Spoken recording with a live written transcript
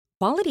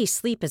Quality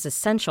sleep is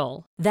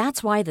essential.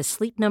 That's why the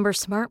Sleep Number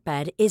Smart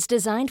Bed is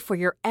designed for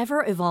your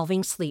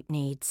ever-evolving sleep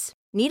needs.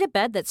 Need a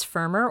bed that's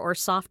firmer or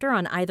softer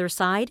on either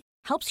side?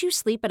 Helps you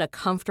sleep at a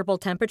comfortable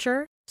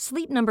temperature?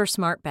 Sleep Number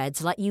Smart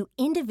Beds let you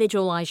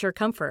individualize your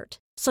comfort,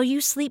 so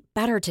you sleep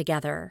better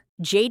together.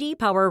 J.D.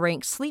 Power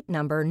ranks Sleep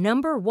Number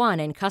number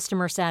 1 in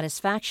customer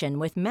satisfaction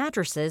with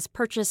mattresses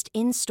purchased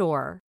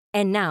in-store.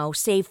 And now,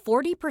 save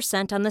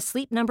 40% on the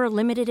Sleep Number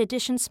Limited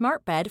Edition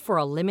Smart Bed for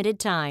a limited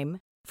time.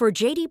 For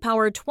J.D.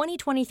 Power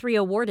 2023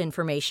 award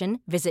information,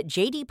 visit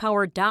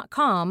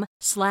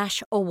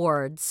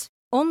jdpower.com/awards.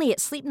 Only at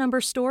Sleep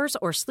Number stores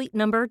or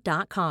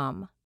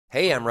sleepnumber.com.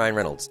 Hey, I'm Ryan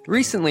Reynolds.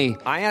 Recently,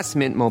 I asked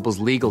Mint Mobile's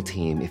legal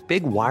team if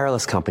big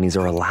wireless companies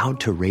are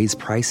allowed to raise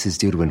prices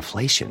due to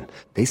inflation.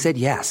 They said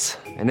yes.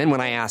 And then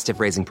when I asked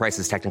if raising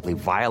prices technically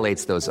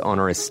violates those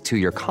onerous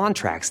two-year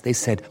contracts, they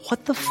said,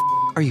 "What the f***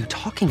 are you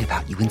talking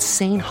about, you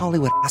insane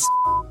Hollywood ass?"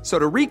 So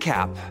to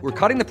recap, we're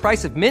cutting the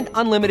price of Mint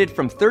Unlimited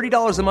from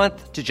 $30 a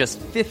month to just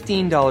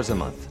 $15 a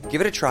month. Give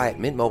it a try at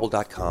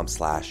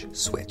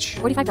mintmobile.com/switch.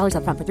 $45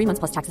 up front for 3 months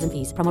plus taxes and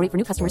fees. Promo rate for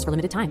new customers for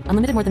limited time.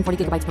 Unlimited more than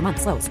 40 gigabytes per month.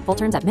 Slows full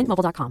terms at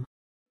mintmobile.com.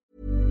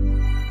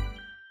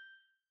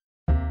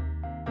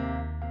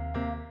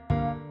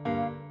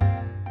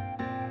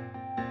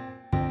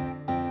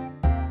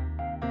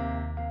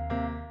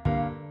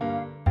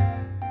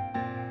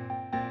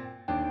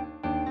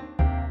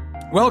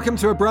 Welcome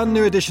to a brand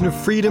new edition of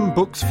Freedom,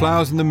 Books,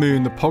 Flowers and the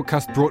Moon, the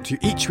podcast brought to you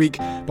each week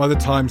by the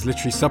Times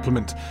Literary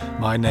Supplement.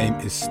 My name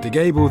is Stig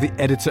Abel, the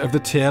editor of the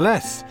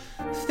TLS.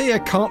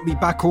 Thea can't be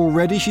back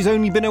already. She's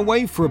only been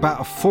away for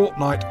about a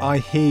fortnight, I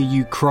hear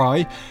you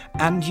cry.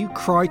 And you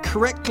cry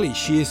correctly.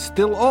 She is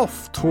still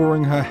off,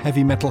 touring her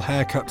heavy metal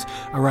haircut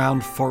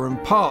around foreign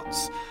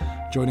parts.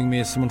 Joining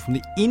me is someone from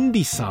the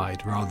indie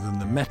side rather than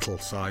the metal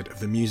side of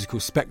the musical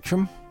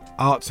spectrum,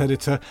 arts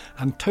editor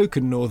and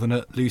token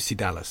northerner Lucy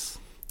Dallas.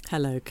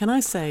 Hello. Can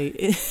I say,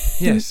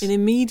 yes, in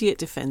immediate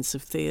defence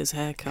of Thea's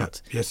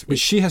haircut? Yes, which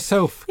she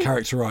herself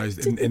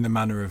characterised in the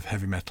manner of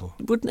heavy metal.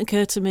 It wouldn't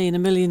occur to me in a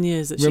million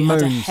years that she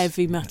had a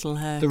heavy metal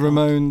haircut. The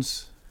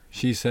Ramones,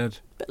 she said.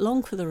 A bit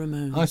long for the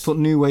Ramones. I thought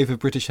new wave of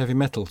British heavy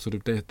metal, sort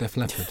of Def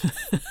Leppard.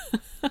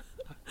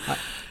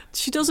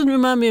 She doesn't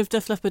remind me of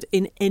Def Leppard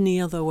in any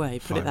other way,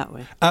 put Fine. it that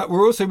way. We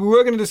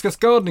were going to discuss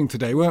gardening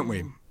today, weren't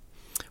we?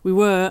 We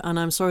were, and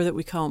I'm sorry that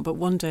we can't, but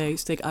one day,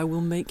 Stig, I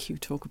will make you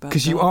talk about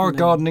because you are a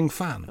gardening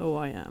fan. Oh,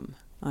 I am.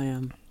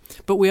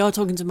 But we are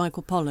talking to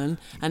Michael Pollan,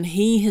 and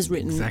he has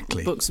written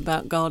books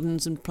about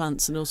gardens and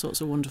plants and all sorts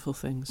of wonderful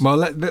things. Well,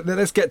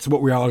 let's get to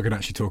what we are going to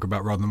actually talk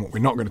about rather than what we're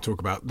not going to talk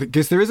about,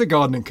 because there is a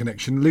gardening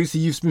connection. Lucy,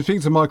 you've been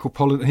speaking to Michael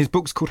Pollan, and his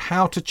book's called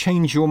How to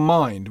Change Your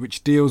Mind,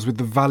 which deals with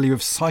the value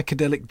of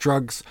psychedelic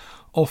drugs,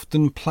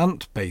 often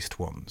plant-based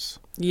ones.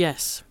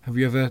 Yes. Have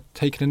you ever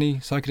taken any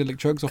psychedelic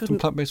drugs, often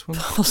plant-based ones?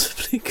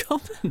 Possibly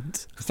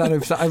comment. Is that an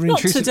intrusive? Not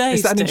today,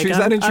 is that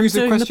an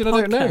intrusive question?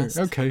 I don't know.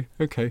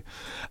 Okay.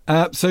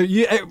 So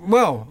you,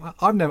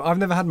 I've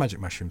never had magic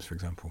mushrooms, for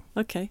example.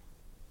 Okay.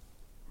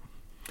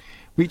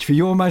 Reach for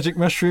your magic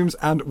mushrooms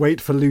and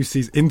wait for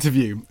Lucy's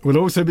interview. We'll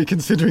also be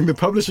considering the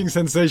publishing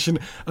sensation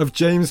of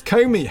James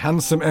Comey,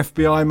 handsome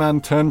FBI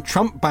man turned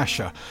Trump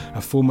basher.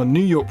 A former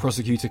New York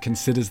prosecutor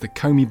considers the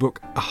Comey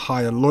book a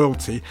higher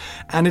loyalty.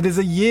 And it is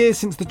a year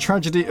since the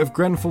tragedy of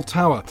Grenfell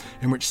Tower,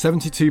 in which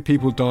 72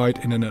 people died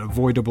in an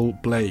avoidable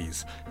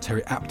blaze.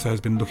 Terry Apter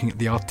has been looking at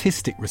the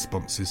artistic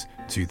responses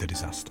to the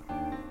disaster.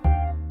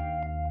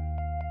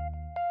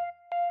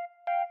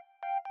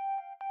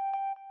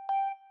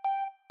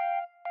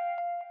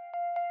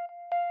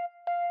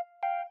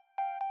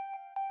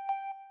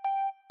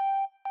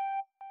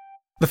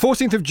 The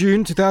 14th of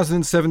June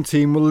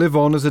 2017 will live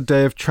on as a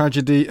day of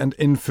tragedy and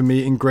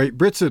infamy in Great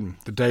Britain,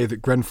 the day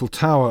that Grenfell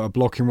Tower, a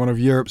block in one of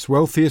Europe's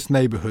wealthiest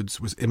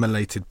neighbourhoods, was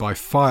immolated by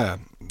fire.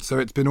 So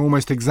it's been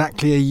almost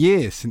exactly a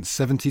year since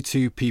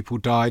 72 people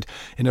died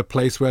in a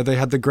place where they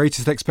had the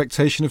greatest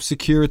expectation of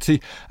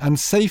security and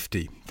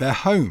safety, their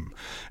home.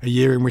 A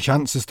year in which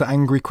answers to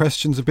angry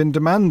questions have been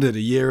demanded,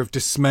 a year of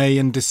dismay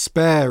and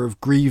despair,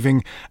 of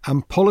grieving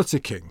and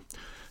politicking.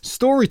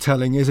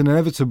 Storytelling is an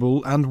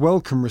inevitable and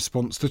welcome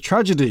response to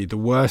tragedy. The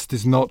worst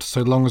is not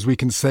so long as we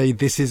can say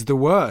this is the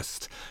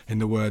worst, in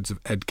the words of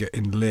Edgar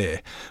in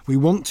Lear. We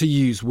want to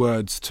use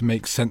words to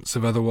make sense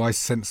of otherwise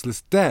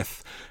senseless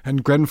death,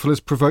 and Grenfell has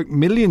provoked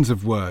millions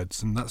of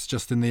words, and that's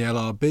just in the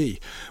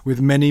LRB,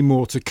 with many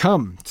more to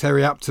come.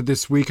 Terry Apter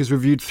this week has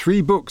reviewed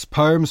 3 books,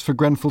 Poems for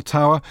Grenfell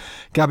Tower,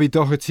 Gabby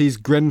Doherty's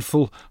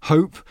Grenfell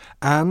Hope,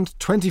 and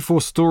 24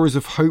 Stories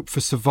of Hope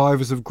for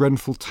Survivors of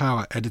Grenfell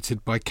Tower,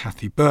 edited by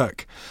Kathy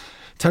Burke.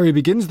 Terry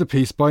begins the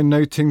piece by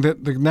noting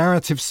that the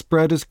narrative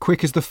spread as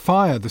quick as the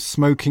fire. The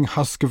smoking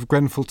husk of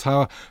Grenfell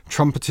Tower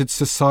trumpeted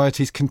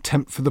society's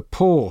contempt for the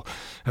poor.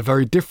 A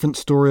very different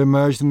story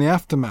emerged in the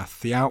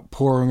aftermath. The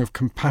outpouring of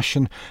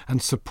compassion and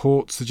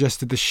support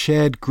suggested the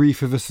shared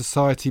grief of a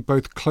society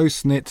both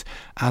close-knit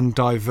and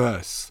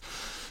diverse.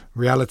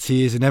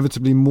 Reality is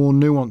inevitably more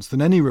nuanced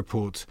than any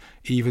report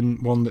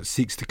even one that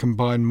seeks to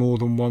combine more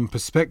than one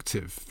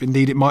perspective.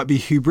 Indeed, it might be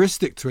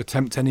hubristic to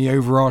attempt any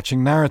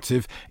overarching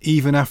narrative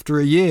even after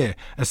a year,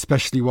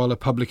 especially while a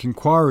public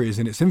inquiry is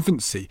in its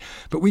infancy.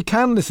 But we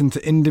can listen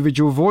to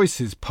individual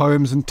voices,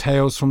 poems and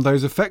tales from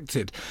those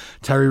affected.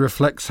 Terry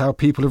reflects how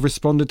people have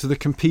responded to the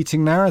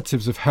competing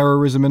narratives of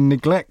heroism and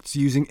neglect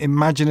using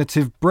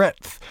imaginative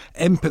breadth,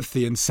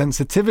 empathy and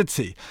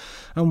sensitivity.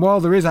 And while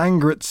there is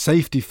anger at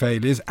safety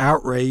failures,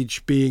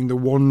 outrage being the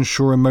one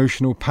sure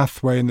emotional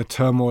pathway in the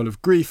turmoil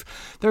of grief,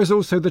 there is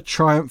also the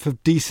triumph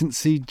of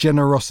decency,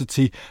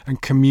 generosity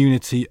and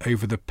community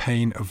over the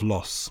pain of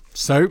loss.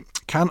 So,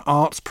 can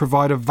arts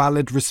provide a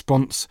valid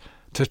response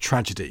to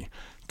tragedy?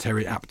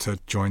 Terry Apter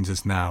joins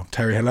us now.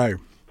 Terry, hello.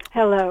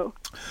 Hello.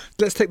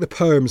 Let's take the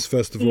poems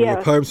first of all,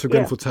 the poems for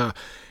Grenfell Tower.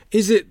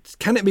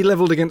 Can it be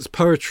levelled against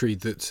poetry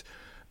that,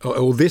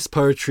 or this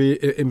poetry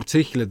in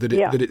particular,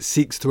 that it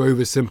seeks to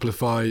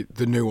oversimplify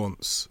the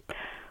nuance?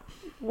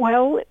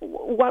 Well,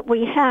 what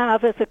we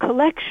have is a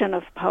collection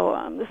of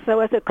poems.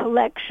 So as a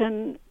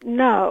collection,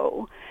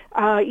 no.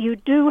 You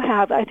do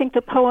have, I think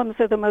the poems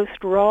are the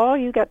most raw.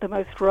 You get the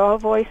most raw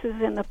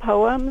voices in the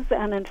poems.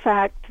 And in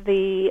fact,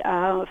 the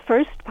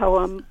first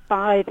poem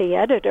by the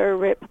editor,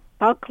 Rip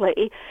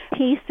Buckley,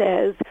 he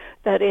says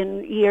that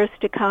in years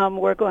to come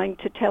we're going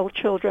to tell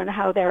children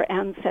how their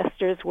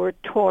ancestors were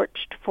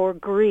torched for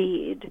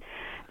greed.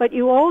 But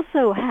you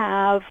also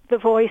have the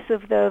voice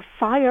of the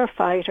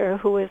firefighter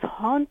who is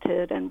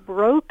haunted and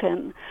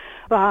broken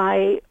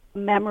by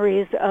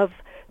memories of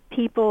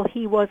people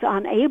he was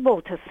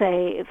unable to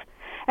save.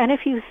 And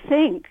if you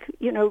think,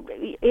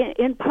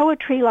 in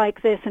poetry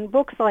like this, in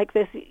books like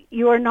this,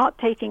 you are not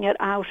taking it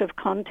out of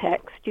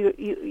context.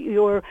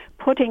 You're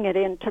putting it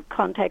into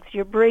context.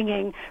 You're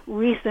bringing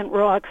recent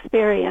raw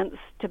experience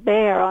to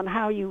bear on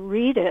how you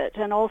read it.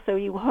 And also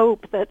you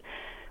hope that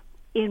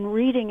in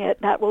reading it,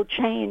 that will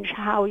change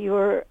how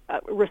you're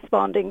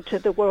responding to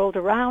the world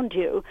around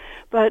you.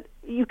 But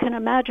you can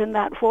imagine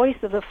that voice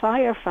of the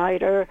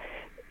firefighter.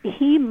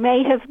 He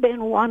may have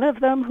been one of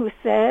them who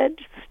said,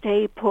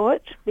 stay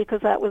put,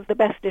 because that was the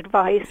best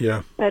advice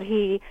that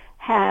he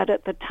had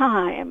at the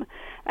time,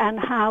 and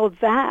how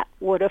that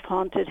would have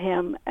haunted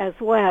him as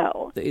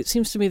well. It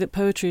seems to me that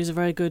poetry is a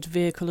very good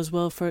vehicle as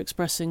well for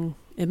expressing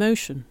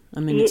emotion. I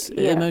mean, it's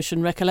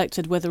emotion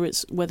recollected, whether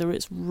it's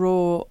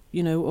raw,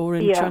 or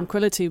in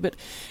tranquility. But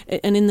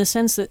and in the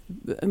sense that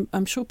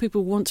I'm sure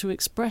people want to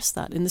express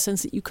that. In the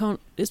sense that you can't.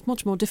 It's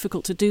much more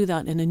difficult to do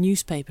that in a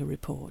newspaper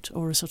report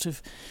or a sort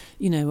of,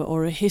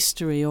 or a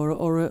history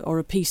or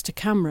a piece to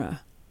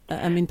camera.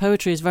 I mean,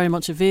 poetry is very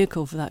much a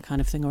vehicle for that kind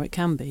of thing, or it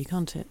can be,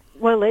 can't it?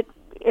 Well,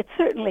 it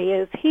certainly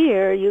is.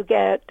 Here you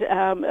get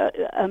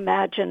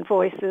imagined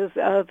voices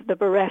of the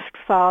bereft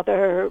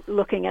father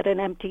looking at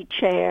an empty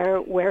chair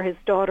where his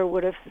daughter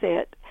would have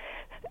sit.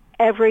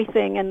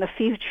 Everything in the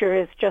future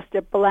is just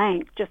a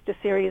blank, just a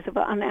series of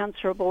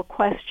unanswerable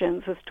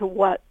questions as to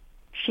what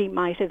she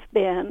might have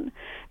been.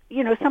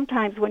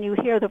 Sometimes when you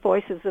hear the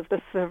voices of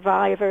the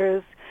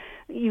survivors,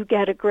 you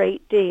get a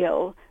great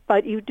deal,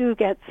 but you do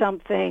get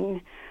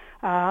something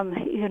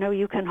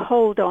you can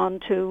hold on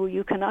to,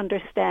 you can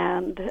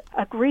understand.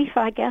 A grief,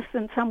 I guess,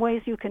 in some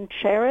ways you can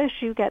cherish.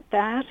 You get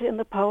that in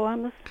the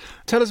poems.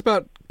 Tell us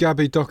about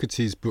Gabby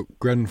Doherty's book,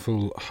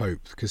 Grenfell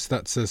Hope, because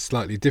that's a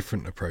slightly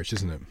different approach,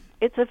 isn't it?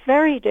 It's a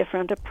very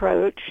different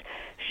approach.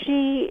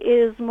 She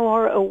is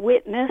more a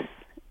witness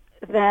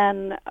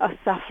than a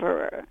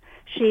sufferer.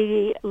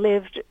 She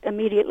lived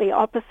immediately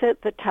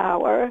opposite the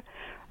tower.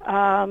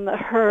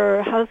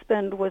 Her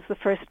husband was the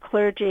first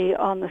clergy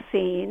on the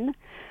scene.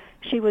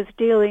 She was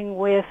dealing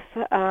with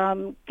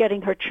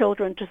getting her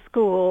children to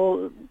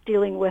school,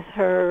 dealing with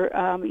her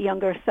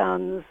younger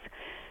son's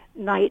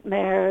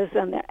nightmares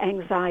and the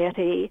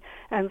anxiety.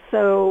 And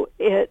so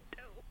it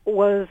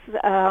was,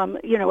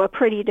 a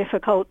pretty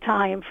difficult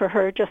time for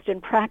her just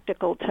in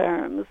practical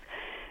terms.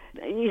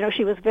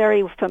 She was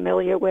very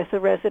familiar with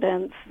the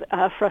residents'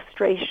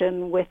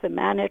 frustration with the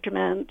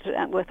management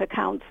and with the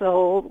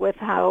council, with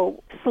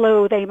how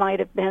slow they might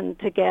have been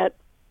to get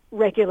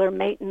regular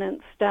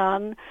maintenance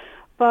done.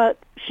 But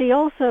she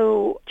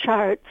also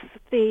charts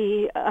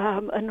the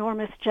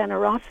enormous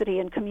generosity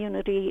and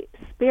community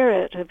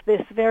spirit of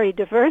this very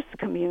diverse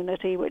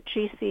community, which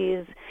she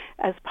sees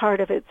as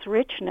part of its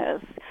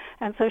richness.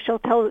 And so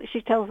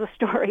she tells the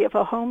story of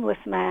a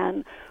homeless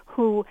man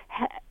who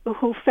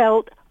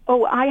felt,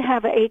 I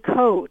have a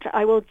coat.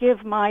 I will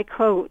give my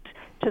coat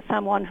to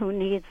someone who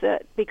needs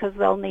it because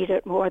they'll need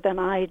it more than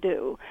I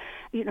do.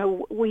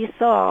 We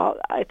saw,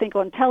 I think,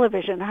 on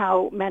television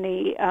how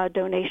many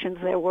donations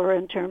there were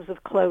in terms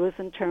of clothes,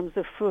 in terms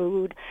of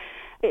food.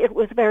 It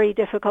was very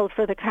difficult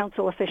for the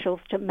council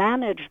officials to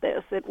manage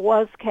this. It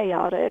was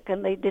chaotic,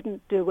 and they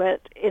didn't do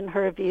it, in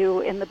her view,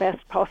 in the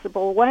best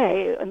possible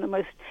way, in the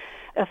most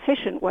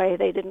efficient way.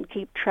 They didn't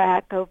keep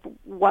track of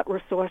what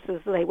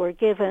resources they were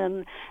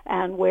given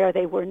and where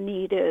they were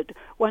needed.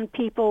 When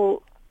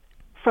people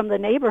from the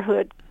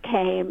neighborhood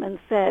came and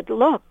said,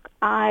 look,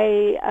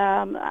 I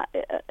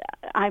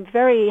I'm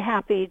very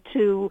happy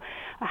to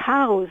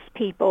house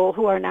people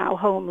who are now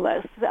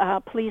homeless.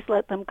 Please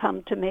let them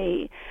come to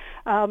me.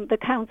 The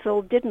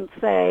council didn't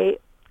say,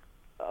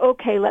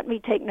 okay, let me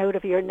take note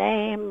of your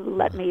name,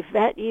 let me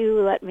vet you,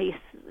 let me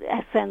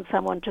send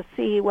someone to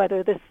see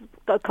whether this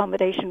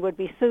accommodation would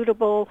be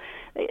suitable.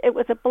 It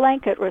was a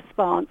blanket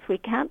response. We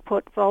can't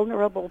put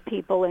vulnerable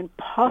people in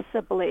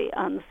possibly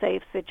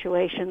unsafe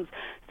situations,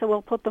 so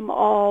we'll put them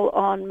all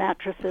on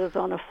mattresses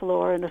on a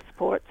floor in a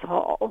sports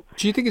hall.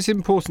 Do you think it's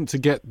important to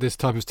get this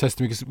type of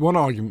testimony? Because one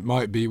argument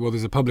might be, well,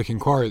 there's a public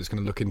inquiry that's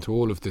going to look into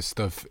all of this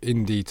stuff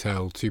in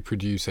detail to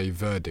produce a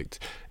verdict.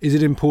 Is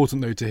it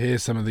important, though, to hear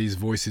some of these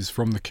voices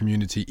from the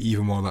community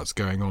even while that's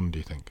going on, do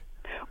you think?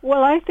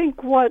 Well, I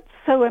think what's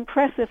so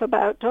impressive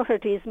about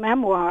Doherty's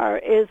memoir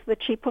is that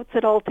she puts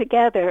it all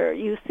together.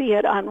 You see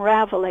it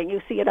unraveling,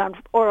 you see it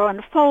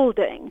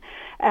unfolding,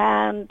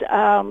 and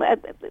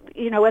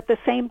at the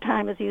same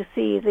time as you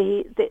see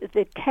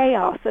the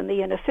chaos and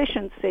the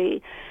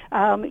inefficiency,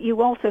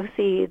 you also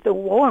see the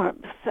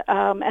warmth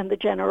and the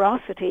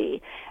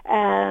generosity,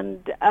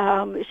 and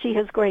she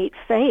has great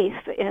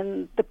faith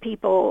in the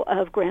people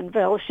of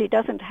Grenville. She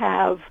doesn't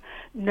have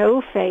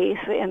no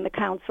faith in the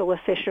council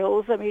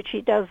officials. I mean, she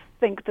does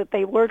think that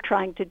they were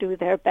trying to do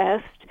their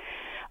best.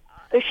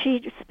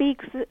 She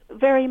speaks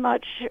very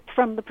much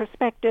from the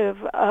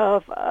perspective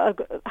of a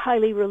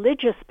highly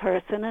religious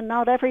person, and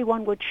not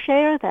everyone would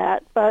share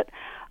that, but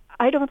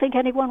I don't think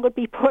anyone would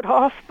be put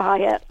off by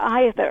it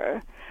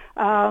either,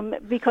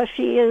 because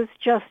she is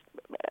just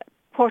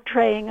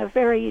portraying a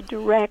very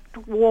direct,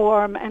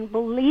 warm, and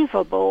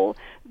believable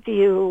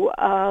view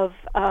of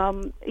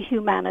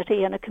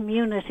humanity and a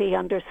community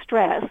under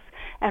stress,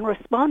 and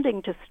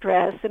responding to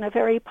stress in a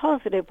very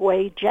positive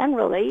way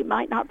generally.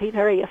 Might not be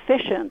very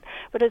efficient,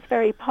 but it's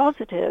very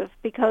positive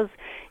because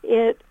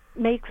it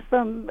makes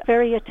them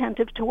very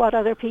attentive to what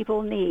other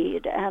people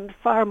need and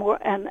far more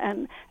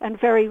and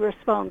very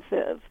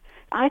responsive.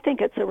 I think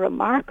it's a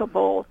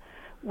remarkable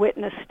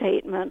witness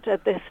statement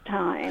at this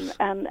time,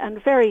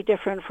 and very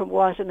different from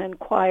what an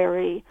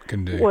inquiry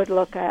would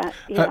look at.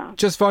 Yeah.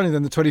 Just finally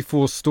then, the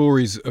 24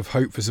 stories of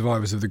hope for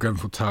survivors of the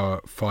Grenfell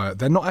Tower fire,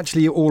 they're not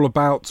actually all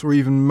about, or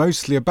even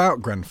mostly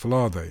about, Grenfell,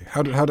 are they?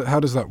 How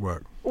does that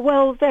work?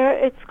 Well,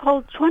 it's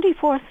called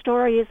 24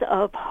 Stories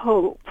of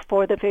Hope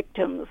for the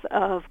Victims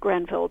of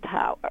Grenfell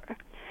Tower,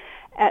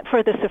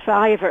 for the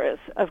survivors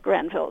of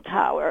Grenfell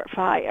Tower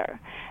fire.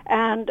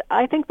 And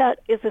I think that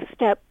is a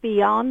step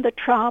beyond the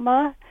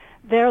trauma.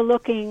 They're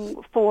looking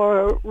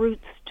for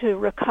routes to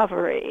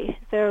recovery.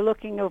 They're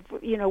looking of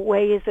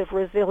ways of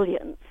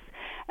resilience,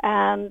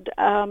 and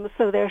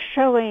so they're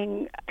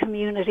showing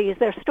communities.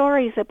 They're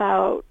stories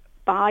about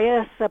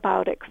bias,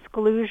 about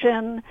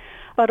exclusion,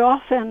 but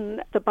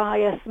often the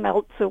bias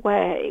melts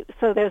away.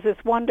 So there's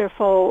this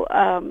wonderful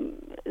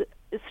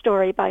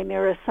story by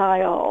Mira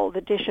Sayal,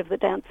 The Dish of the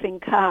Dancing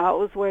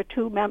Cows, where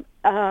two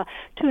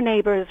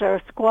neighbors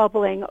are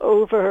squabbling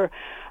over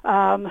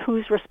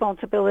whose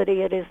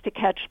responsibility it is to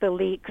catch the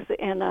leaks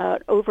in an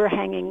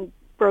overhanging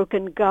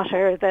broken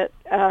gutter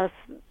that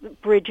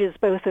bridges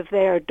both of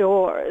their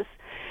doors.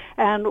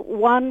 And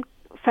one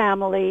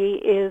family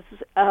is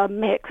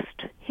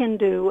mixed,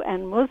 Hindu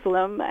and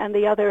Muslim, and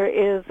the other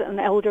is an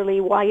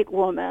elderly white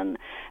woman.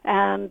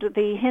 And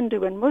the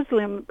Hindu and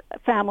Muslim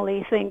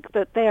family think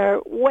that they're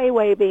way,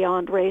 way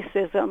beyond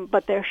racism,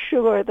 but they're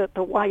sure that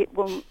the white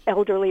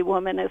elderly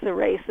woman is a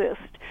racist.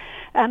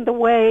 And the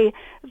way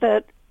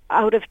that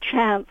out of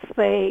chance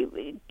they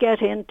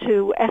get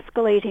into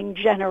escalating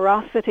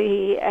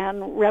generosity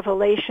and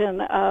revelation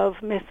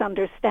of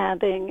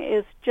misunderstanding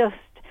is just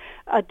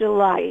a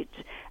delight.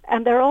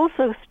 And there are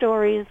also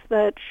stories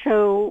that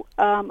show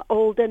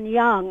old and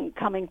young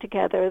coming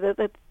together,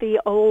 that the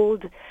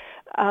old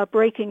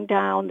breaking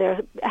down,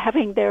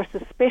 having their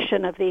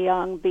suspicion of the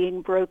young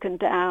being broken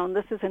down.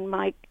 This is in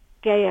Mike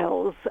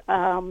Gale's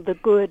The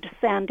Good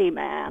Sandy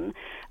Man.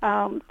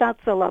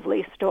 That's a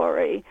lovely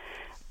story.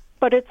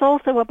 But it's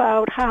also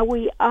about how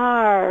we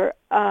are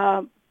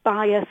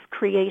biased,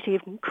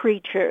 creative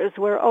creatures.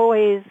 We're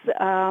always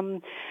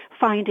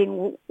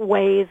finding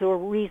ways or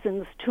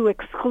reasons to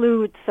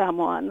exclude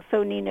someone.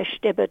 So Nina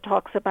Stibbe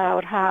talks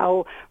about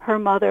how her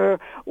mother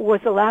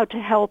was allowed to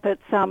help at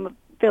some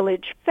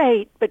village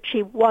fete, but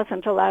she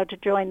wasn't allowed to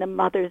join the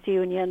mothers'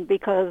 union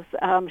because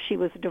she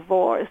was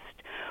divorced.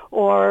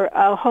 Or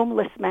a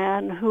homeless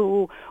man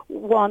who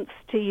wants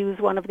to use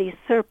one of these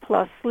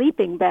surplus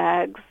sleeping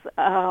bags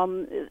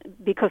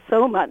because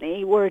so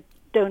many were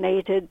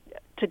donated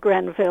to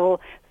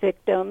Grenfell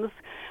victims.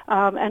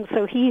 And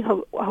so he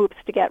hopes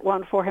to get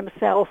one for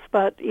himself,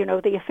 but,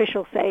 the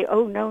officials say,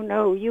 oh,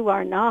 no, you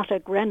are not a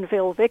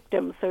Grenfell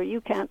victim, so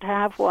you can't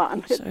have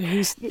one. So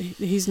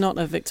he's not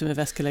a victim of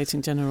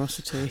escalating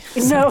generosity.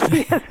 No.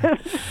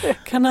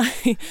 Can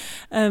I...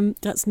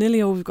 that's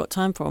nearly all we've got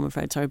time for, I'm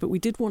afraid, Terry, but we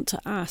did want to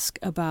ask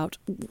about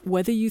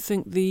whether you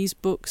think these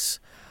books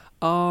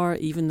are,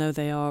 even though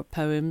they are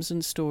poems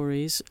and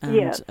stories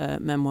and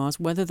memoirs,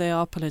 whether they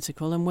are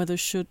political and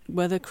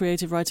whether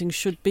creative writing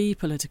should be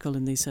political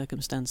in these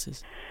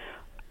circumstances.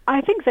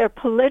 I think they're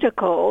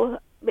political,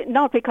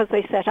 not because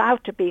they set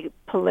out to be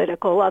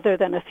political, other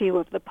than a few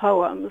of the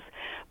poems,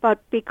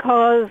 but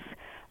because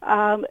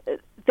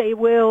they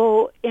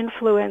will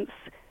influence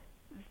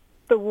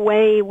the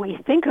way we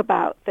think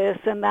about this,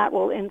 and that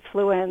will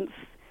influence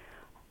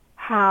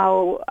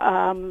how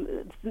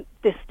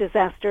this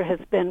disaster has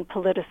been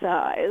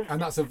politicized.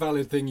 And that's a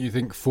valid thing, you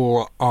think,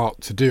 for art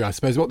to do. I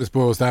suppose what this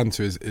boils down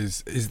to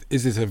is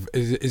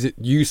it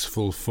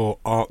useful for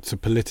art to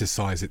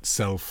politicize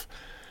itself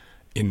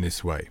in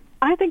this way?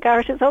 I think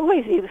art is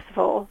always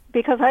useful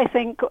because I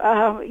think,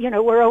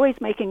 we're always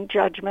making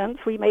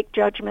judgments. We make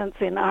judgments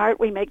in art.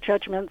 We make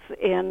judgments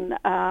in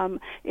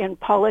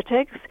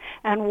politics.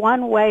 And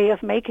one way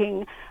of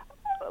making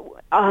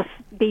us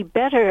be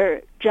better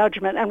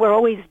judgment, and we're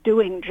always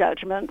doing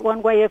judgment,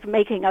 one way of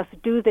making us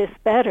do this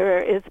better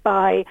is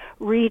by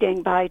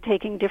reading, by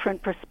taking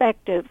different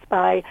perspectives,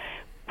 by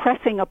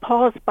pressing a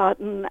pause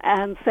button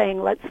and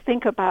saying, let's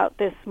think about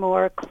this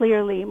more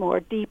clearly, more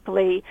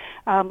deeply,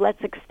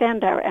 let's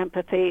extend our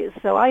empathy.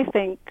 So I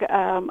think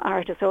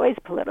art is always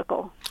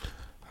political.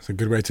 That's a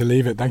good way to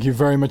leave it. Thank you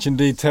very much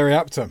indeed, Terry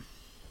Apter.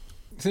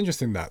 It's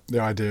interesting that the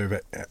idea of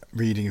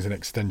reading is an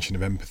extension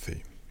of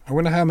empathy. I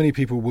wonder how many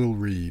people will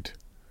read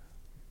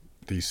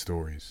these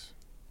stories.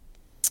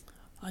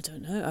 I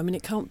don't know. I mean,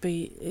 it can't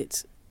be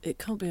a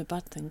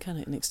bad thing, can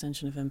it? An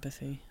extension of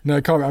empathy. No,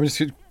 it can't. I'm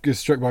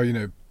just struck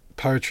by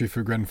poetry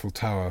for Grenfell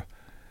Tower.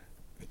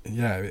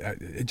 Yeah,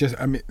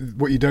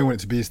 what you don't want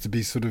it to be is to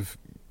be sort of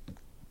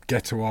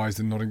ghettoised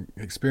and not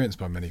experienced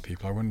by many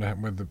people. I wonder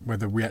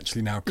whether we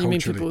actually now culturally... You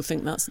mean people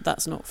think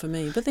that's not for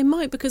me, but they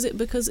might because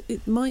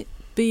it might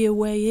be a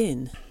way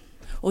in.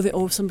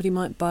 Or somebody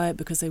might buy it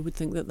because they would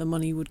think that the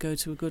money would go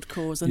to a good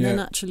cause, and then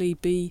actually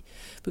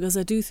because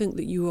I do think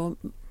that you are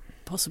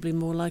possibly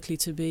more likely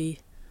to be,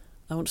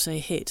 I want to say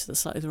hit,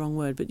 that's slightly the wrong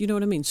word, but you know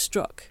what I mean,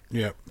 struck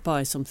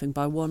by something,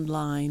 by one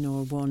line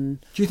or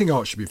one... Do you think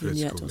art should be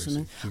political? Or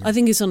something? I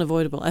think it's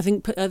unavoidable. I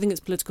think it's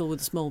political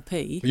with a small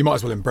p. But you might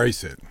as well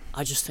embrace it.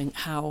 I just think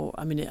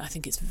I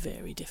think it's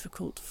very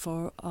difficult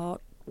for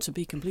art to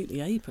be completely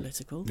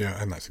apolitical. Yeah,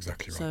 and that's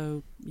exactly right.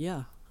 So,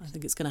 yeah. I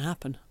think it's going to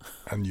happen.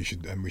 And we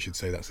should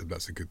say that's a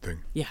good thing.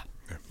 Yeah.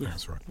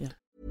 That's right. Yeah.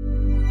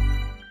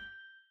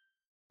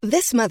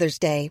 This Mother's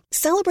Day,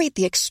 celebrate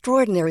the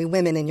extraordinary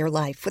women in your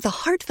life with a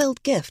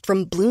heartfelt gift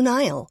from Blue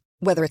Nile.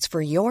 Whether it's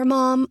for your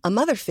mom, a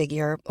mother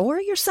figure,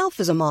 or yourself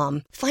as a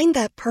mom, find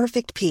that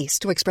perfect piece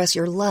to express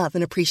your love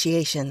and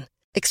appreciation.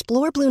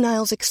 Explore Blue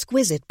Nile's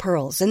exquisite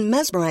pearls and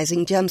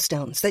mesmerizing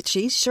gemstones that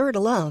she's sure to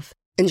love.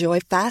 Enjoy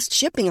fast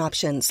shipping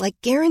options like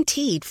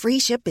guaranteed free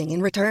shipping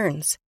and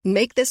returns.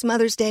 Make this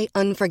Mother's Day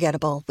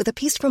unforgettable with a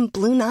piece from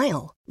Blue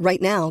Nile.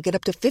 Right now, get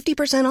up to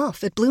 50%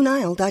 off at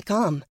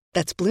BlueNile.com.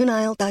 That's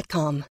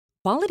BlueNile.com.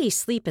 Quality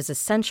sleep is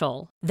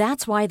essential.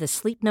 That's why the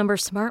Sleep Number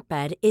Smart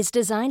Bed is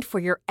designed for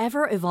your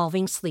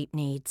ever-evolving sleep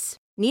needs.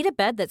 Need a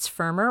bed that's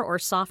firmer or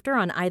softer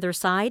on either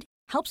side?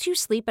 Helps you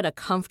sleep at a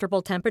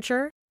comfortable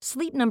temperature?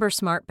 Sleep Number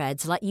Smart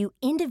Beds let you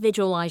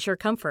individualize your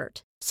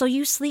comfort, so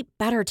you sleep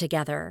better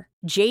together.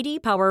 J.D.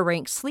 Power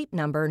ranks Sleep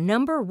Number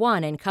number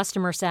 1 in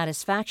customer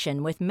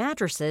satisfaction with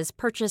mattresses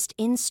purchased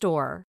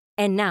in-store.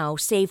 And now,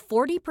 save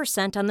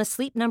 40% on the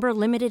Sleep Number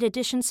Limited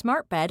Edition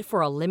Smart Bed for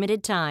a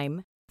limited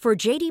time. For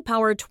J.D.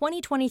 Power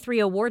 2023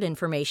 award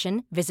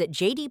information, visit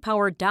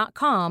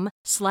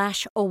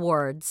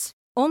jdpower.com/awards.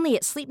 Only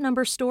at Sleep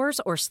Number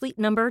stores or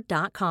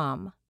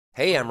sleepnumber.com.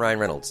 Hey, I'm Ryan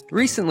Reynolds.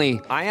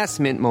 Recently, I asked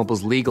Mint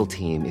Mobile's legal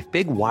team if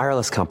big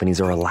wireless companies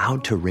are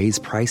allowed to raise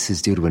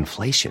prices due to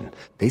inflation.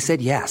 They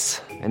said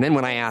yes. And then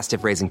when I asked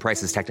if raising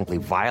prices technically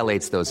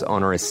violates those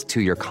onerous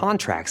 2-year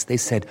contracts, they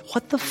said,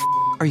 "What the f***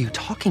 are you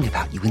talking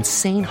about, you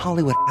insane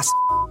Hollywood ass?"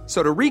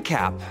 So to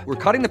recap, we're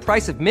cutting the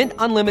price of Mint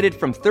Unlimited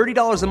from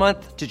 $30 a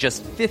month to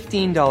just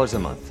 $15 a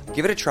month.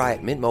 Give it a try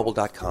at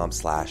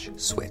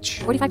mintmobile.com/switch.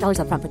 $45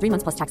 up front for 3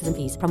 months plus taxes and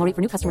fees. Promo rate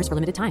for new customers for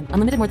limited time.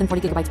 Unlimited more than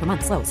 40 gigabytes per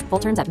month. Slows full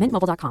terms at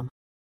mintmobile.com.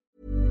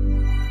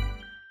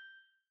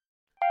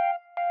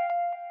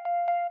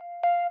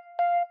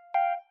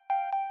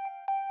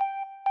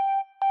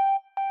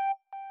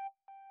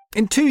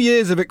 In 2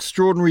 years of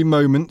extraordinary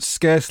moments,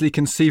 scarcely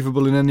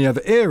conceivable in any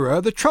other era,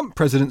 the Trump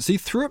presidency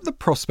threw up the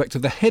prospect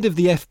of the head of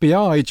the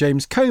FBI,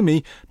 James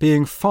Comey,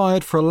 being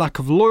fired for a lack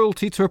of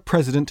loyalty to a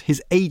president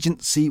his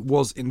agency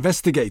was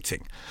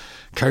investigating.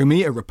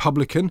 Comey, a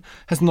Republican,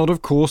 has not,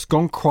 of course,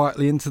 gone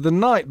quietly into the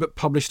night, but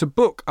published a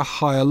book, A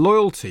Higher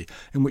Loyalty,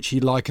 in which he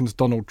likens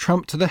Donald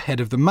Trump to the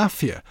head of the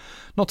mafia.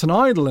 Not an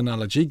idle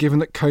analogy, given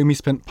that Comey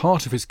spent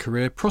part of his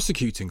career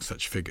prosecuting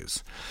such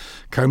figures.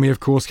 Comey, of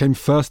course, came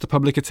first to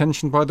public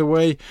attention by the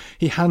way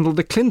he handled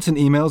the Clinton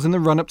emails in the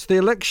run-up to the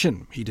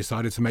election. He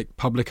decided to make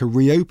public a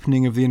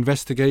reopening of the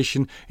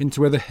investigation into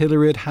whether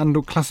Hillary had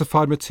handled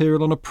classified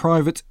material on a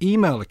private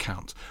email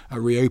account, a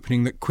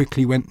reopening that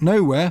quickly went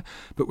nowhere,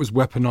 but was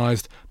weaponised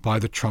criticised by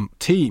the Trump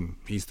team.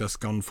 He's thus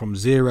gone from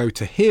zero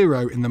to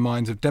hero in the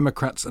minds of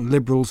Democrats and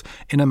Liberals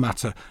in a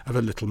matter of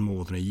a little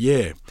more than a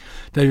year.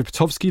 David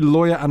Pitofsky,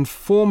 lawyer and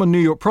former New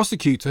York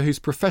prosecutor whose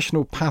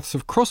professional paths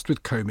have crossed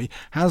with Comey,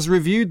 has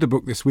reviewed the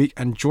book this week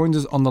and joins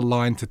us on the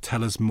line to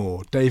tell us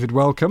more. David,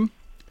 welcome.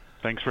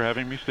 Thanks for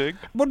having me, Stig.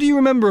 What do you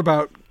remember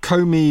about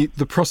Comey,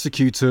 the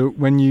prosecutor,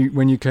 when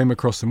you came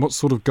across him? What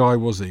sort of guy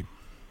was he?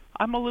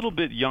 I'm a little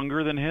bit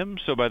younger than him,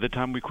 so by the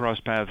time we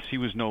crossed paths, he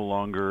was no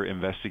longer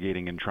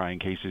investigating and trying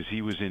cases.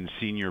 He was in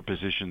senior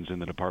positions in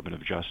the Department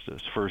of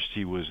Justice. First,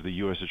 he was the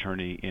U.S.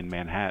 Attorney in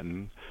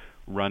Manhattan,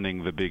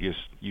 running the biggest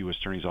U.S.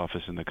 Attorney's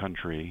office in the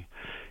country.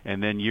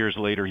 And then years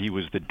later, he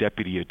was the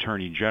Deputy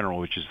Attorney General,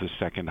 which is the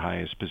second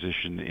highest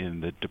position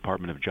in the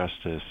Department of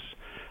Justice.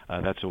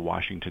 That's a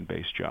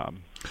Washington-based job.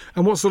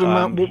 And what sort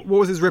of what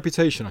was his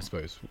reputation, I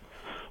suppose?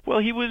 Well,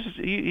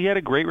 he had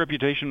a great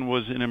reputation,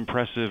 was an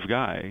impressive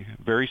guy,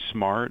 very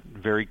smart,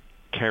 very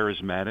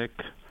charismatic,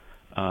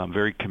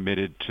 very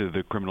committed to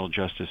the criminal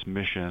justice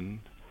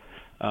mission.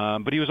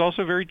 But he was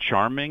also very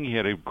charming. He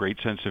had a great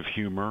sense of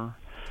humor.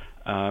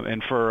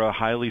 And for a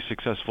highly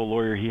successful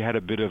lawyer, he had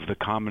a bit of the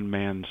common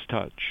man's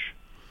touch.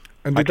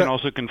 And I can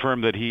also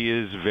confirm that he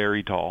is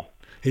very tall.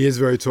 He is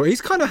very tall.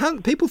 He's kind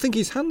of people think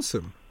he's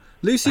handsome.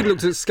 Lucy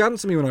looked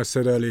askance at me when I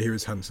said earlier he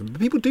was handsome. But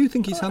people do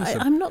think he's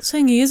handsome. I'm not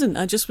saying he isn't.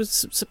 I just was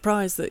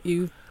surprised that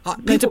you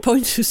made a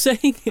point of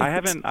saying it. I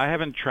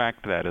haven't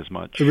tracked that as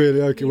much.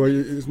 Really? Okay. Well,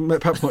 it's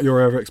perhaps not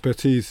your area of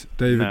expertise,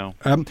 David. No.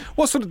 How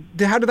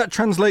did that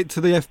translate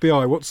to the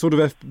FBI? What sort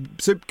of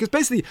because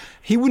basically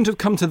he wouldn't have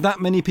come to that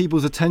many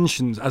people's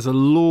attentions as a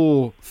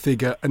law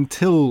figure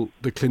until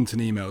the Clinton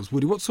emails,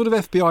 would he? What sort of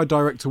FBI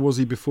director was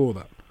he before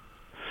that?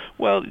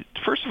 Well,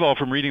 first of all,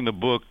 from reading the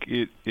book,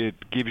 it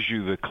gives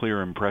you the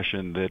clear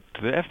impression that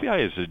the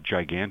FBI is a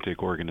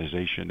gigantic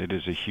organization. It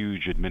is a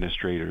huge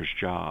administrator's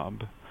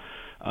job,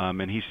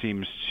 and he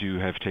seems to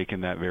have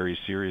taken that very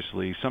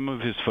seriously. Some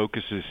of his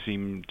focuses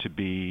seem to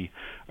be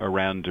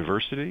around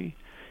diversity.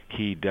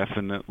 He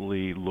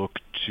definitely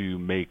looked to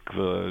make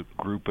the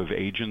group of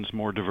agents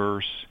more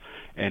diverse,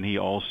 and he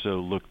also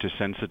looked to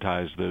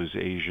sensitize those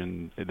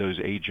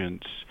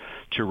agents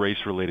to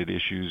race-related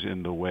issues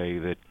in the way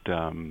that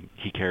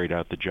he carried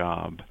out the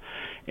job.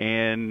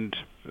 And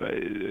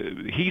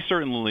he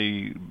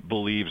certainly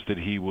believes that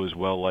he was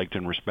well-liked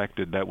and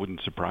respected. That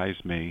wouldn't surprise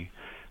me.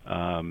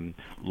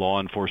 Law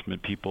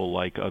enforcement people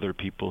like other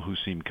people who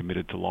seem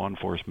committed to law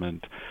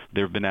enforcement.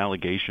 There have been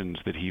allegations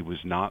that he was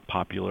not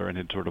popular and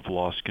had sort of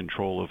lost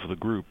control of the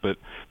group, but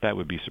that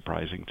would be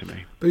surprising to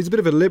me. But he's a bit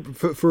of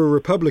a for a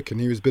Republican.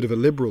 He was a bit of a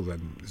liberal,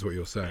 then, is what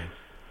you're saying.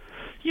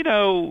 You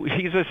know,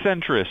 he's a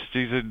centrist.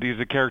 He's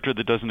a character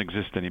that doesn't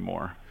exist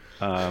anymore.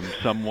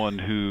 Someone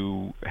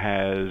who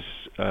has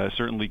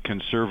certainly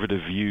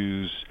conservative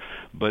views,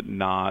 but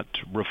not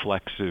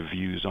reflexive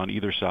views on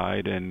either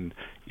side, and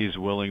is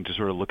willing to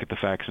sort of look at the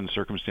facts and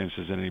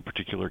circumstances in any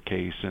particular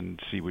case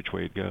and see which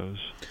way it goes.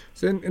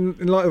 So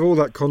in light of all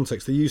that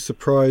context, are you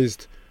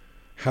surprised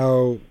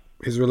how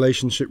his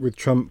relationship with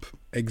Trump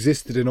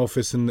existed in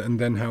office and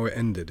then how it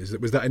ended?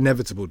 Was that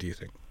inevitable, do you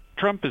think?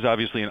 Trump is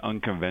obviously an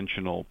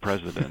unconventional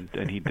president,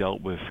 and he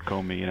dealt with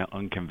Comey in an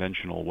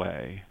unconventional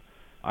way.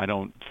 I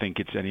don't think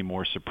it's any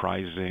more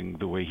surprising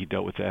the way he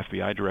dealt with the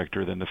FBI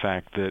director than the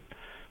fact that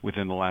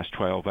within the last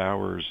 12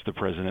 hours, the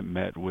president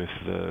met with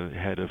the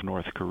head of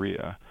North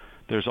Korea.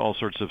 There's all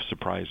sorts of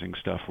surprising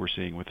stuff we're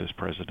seeing with this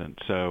president.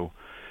 So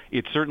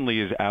it certainly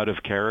is out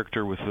of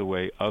character with the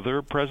way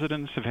other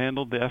presidents have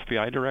handled the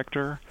FBI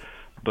director,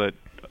 but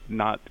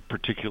not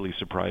particularly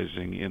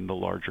surprising in the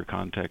larger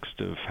context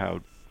of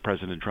how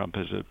President Trump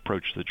has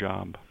approached the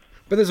job.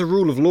 But there's a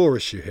rule of law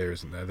issue here,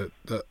 isn't there?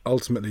 That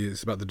ultimately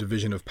it's about the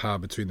division of power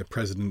between the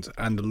president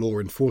and a law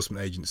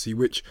enforcement agency,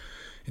 which,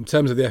 in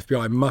terms of the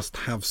FBI, must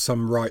have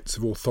some rights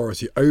of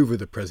authority over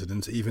the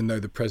president, even though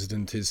the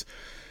president is,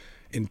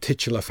 in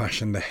titular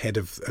fashion, the head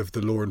of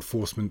the law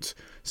enforcement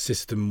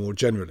system more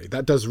generally.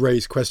 That does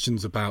raise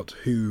questions about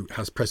who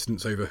has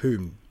precedence over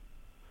whom.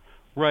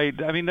 Right.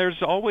 I mean,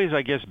 there's always,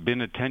 I guess, been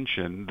a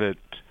tension that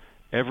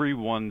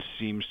everyone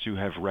seems to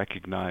have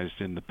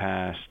recognized in the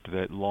past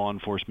that law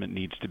enforcement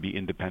needs to be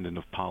independent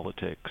of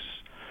politics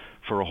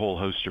for a whole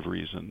host of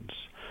reasons.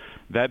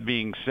 That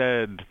being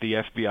said, the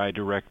FBI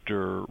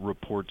director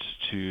reports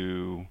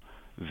to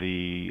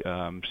the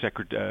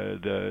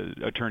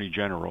Attorney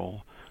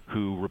General,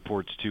 who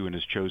reports to and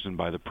is chosen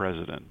by the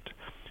president.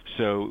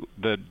 So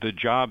the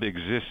job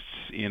exists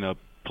in a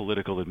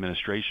political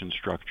administration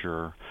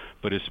structure,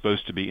 but is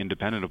supposed to be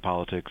independent of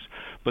politics.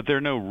 But there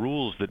are no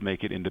rules that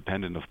make it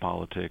independent of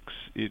politics.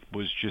 It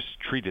was just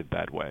treated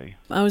that way.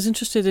 I was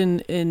interested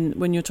in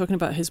when you're talking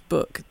about his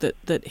book,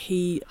 that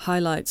he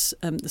highlights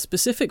the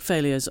specific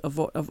failures of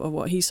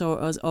what he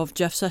saw as of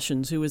Jeff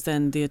Sessions, who was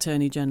then the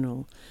Attorney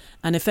General.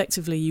 And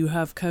effectively you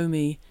have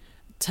Comey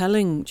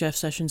telling Jeff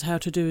Sessions how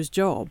to do his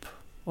job,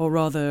 or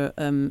rather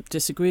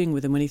disagreeing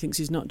with him when he thinks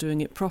he's not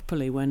doing it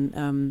properly,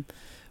 when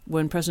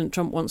President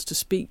Trump wants to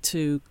speak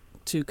to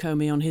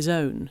Comey on his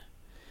own,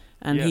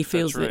 and yes, he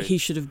feels that's right. that he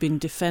should have been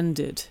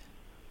defended.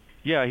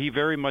 Yeah, he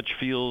very much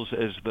feels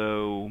as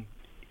though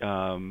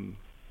the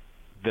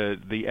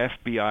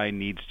FBI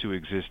needs to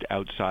exist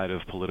outside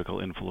of political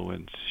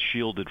influence,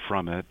 shielded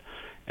from it,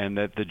 and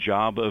that the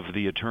job of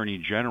the Attorney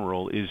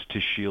General is to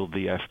shield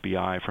the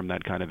FBI from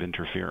that kind of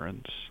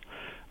interference.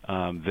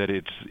 That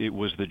it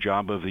was the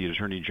job of the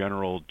Attorney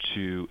General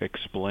to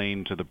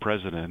explain to the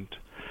President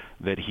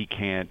that he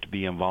can't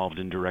be involved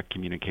in direct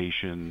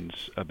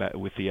communications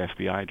with the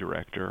FBI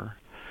director,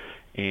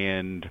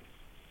 and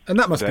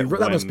that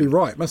must be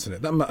right,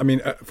 mustn't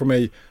it? From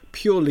a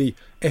purely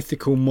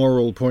ethical,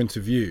 moral point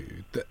of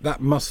view,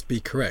 that must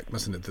be correct,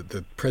 mustn't it? That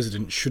the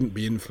President shouldn't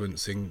be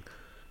influencing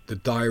the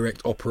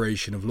direct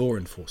operation of law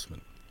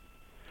enforcement.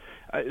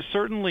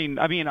 Certainly,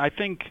 I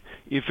think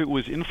if it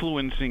was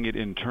influencing it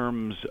in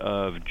terms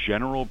of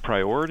general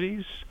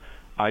priorities,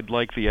 I'd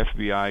like the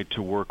FBI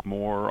to work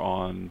more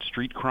on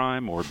street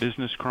crime or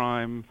business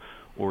crime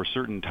or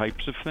certain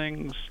types of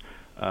things,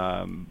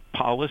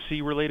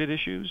 policy-related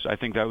issues. I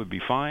think that would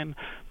be fine.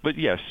 But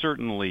yes,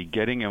 certainly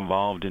getting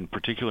involved in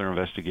particular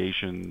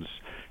investigations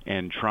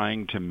and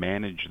trying to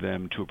manage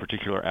them to a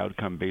particular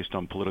outcome based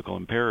on political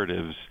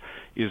imperatives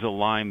is a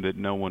line that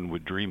no one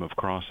would dream of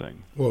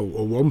crossing. Well,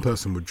 or one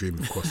person would dream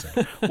of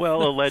crossing.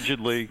 Well,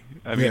 allegedly.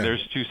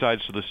 There's two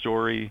sides to the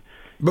story,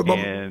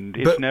 and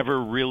it's never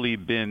really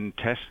been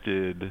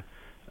tested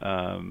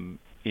in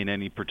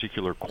any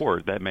particular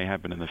court. That may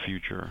happen in the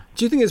future.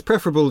 Do you think it's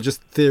preferable,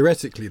 just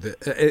theoretically,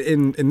 that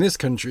in this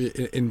country,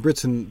 in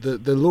Britain,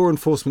 the law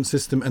enforcement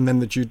system and then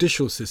the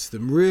judicial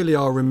system really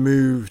are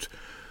removed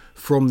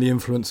from the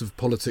influence of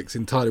politics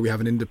entirely? We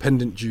have an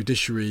independent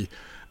judiciary,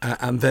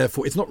 and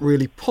therefore it's not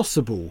really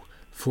possible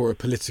for a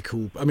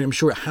political... I'm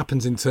sure it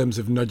happens in terms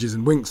of nudges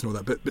and winks and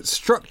all that, but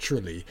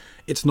structurally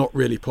it's not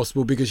really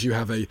possible because you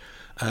have a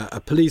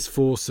police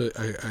force,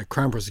 a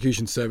Crown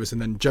Prosecution Service,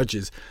 and then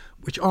judges,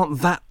 which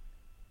aren't that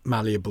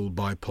malleable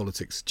by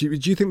politics. Do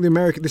you think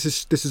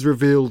this has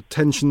revealed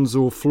tensions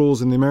or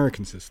flaws in the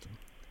American system?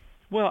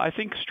 Well, I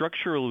think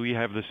structurally we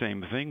have the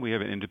same thing. We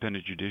have an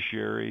independent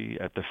judiciary.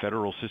 At the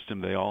federal system,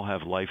 they all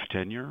have life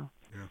tenure,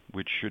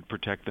 which should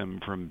protect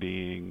them from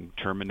being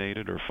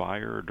terminated or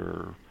fired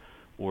or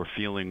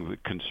feeling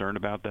concern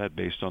about that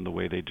based on the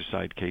way they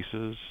decide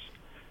cases.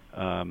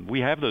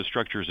 We have those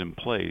structures in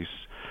place.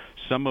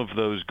 Some of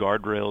those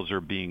guardrails are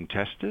being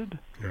tested,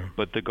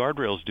 but the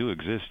guardrails do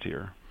exist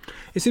here.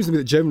 It seems to me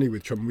that generally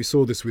with Trump, and we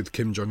saw this with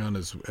Kim Jong-un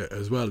as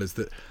well, is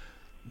that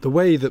the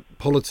way that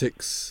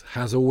politics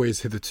has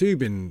always hitherto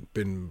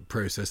been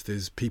processed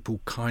is people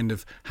kind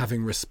of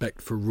having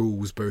respect for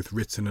rules, both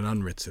written and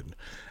unwritten.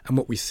 And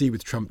what we see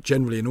with Trump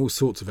generally in all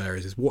sorts of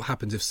areas is what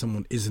happens if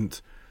someone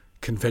isn't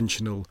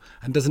conventional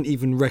and doesn't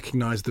even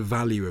recognise the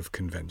value of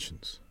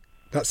conventions.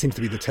 That seems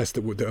to be the test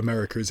that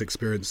America is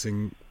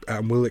experiencing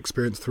and will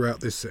experience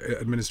throughout this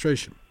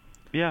administration.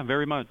 Yeah,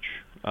 very much.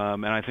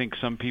 And I think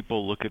some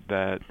people look at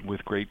that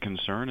with great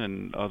concern,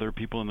 and other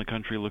people in the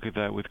country look at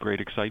that with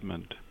great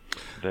excitement.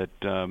 That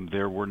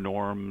there were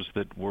norms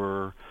that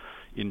were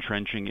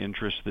entrenching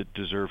interests that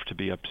deserve to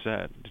be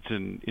upset. It's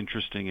an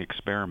interesting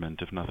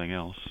experiment, if nothing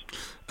else.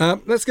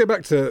 Let's go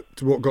back to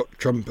what got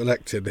Trump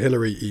elected, the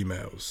Hillary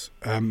emails.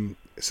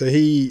 So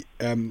he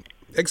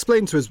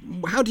explained to us,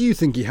 how do you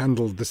think he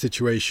handled the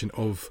situation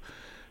of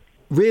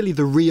really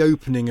the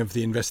reopening of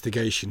the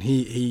investigation?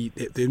 The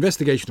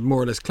investigation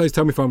more or less closed.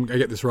 Tell me if I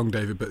get this wrong,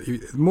 David, but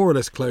more or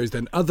less closed.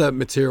 Then other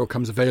material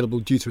comes available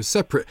due to a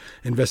separate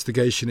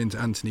investigation into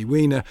Anthony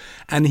Weiner,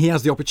 and he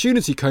has the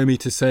opportunity, Comey,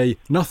 to say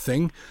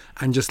nothing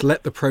and just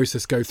let the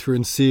process go through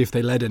and see if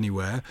they led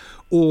anywhere,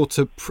 or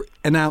to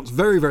announce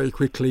very, very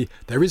quickly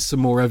there is some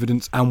more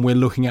evidence and we're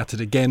looking at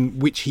it again,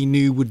 which he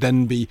knew would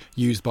then be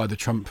used by the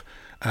Trump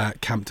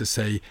camp to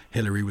say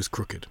Hillary was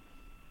crooked.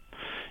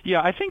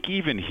 Yeah, I think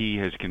even he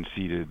has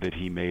conceded that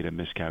he made a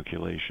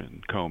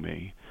miscalculation,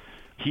 Comey.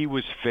 He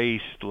was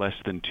faced less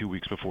than 2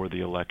 weeks before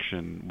the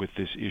election with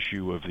this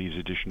issue of these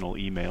additional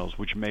emails,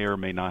 which may or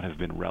may not have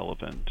been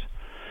relevant.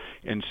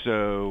 And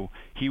so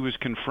he was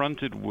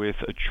confronted with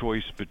a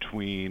choice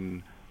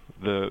between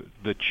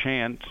the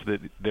chance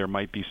that there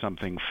might be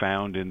something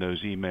found in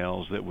those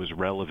emails that was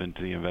relevant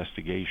to the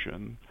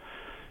investigation,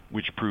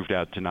 which proved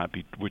to not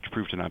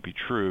be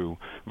true,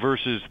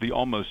 versus the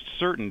almost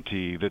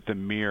certainty that the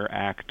mere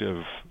act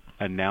of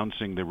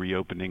announcing the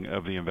reopening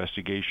of the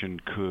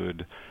investigation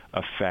could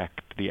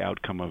affect the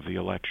outcome of the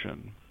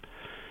election.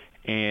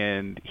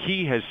 And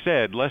he has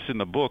said, less in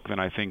the book than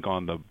I think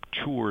on the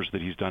tours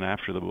that he's done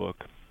after the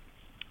book,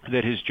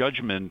 that his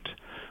judgment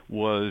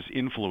was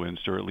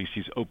influenced, or at least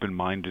he's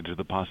open-minded to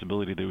the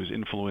possibility that it was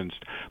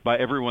influenced by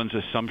everyone's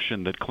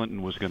assumption that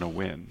Clinton was going to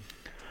win.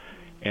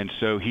 And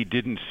so he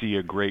didn't see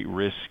a great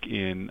risk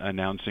in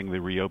announcing the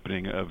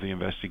reopening of the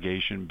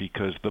investigation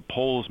because the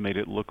polls made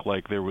it look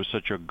like there was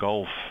such a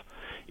gulf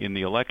in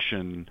the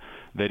election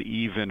that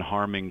even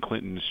harming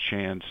Clinton's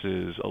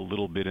chances a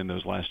little bit in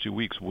those last 2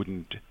 weeks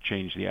wouldn't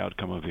change the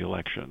outcome of the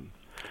election.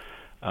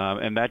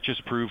 And that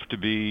just proved to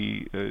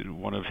be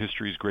one of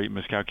history's great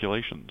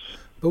miscalculations.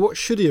 But what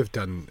should he have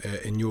done,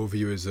 in your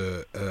view, as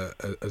a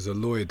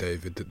lawyer,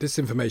 David? That this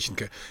information,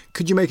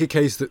 could you make a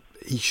case that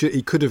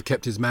he could have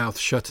kept his mouth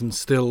shut and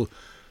still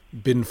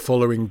been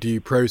following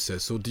due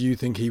process, or do you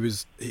think he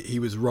was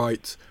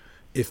right,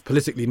 if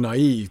politically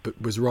naive,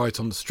 but was right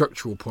on the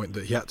structural point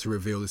that he had to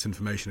reveal this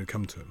information had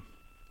come to him?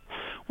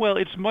 Well,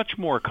 it's much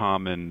more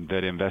common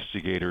that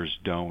investigators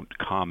don't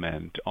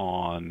comment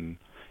on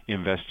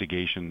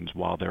investigations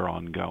while they're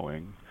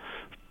ongoing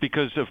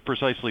because of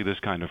precisely this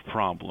kind of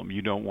problem.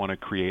 You don't want to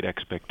create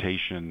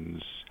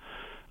expectations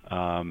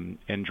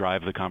and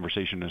drive the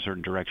conversation in a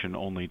certain direction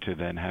only to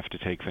then have to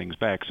take things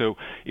back. So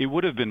it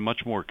would have been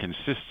much more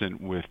consistent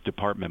with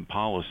department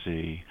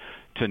policy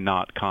to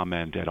not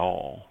comment at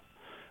all.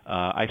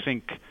 I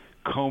think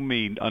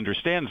Comey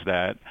understands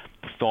that,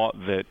 thought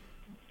that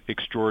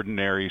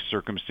extraordinary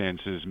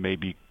circumstances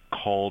maybe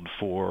called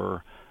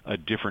for a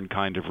different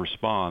kind of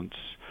response,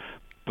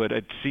 but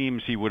it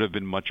seems he would have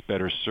been much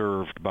better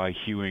served by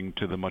hewing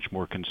to the much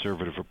more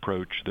conservative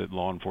approach that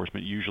law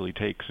enforcement usually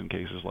takes in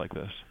cases like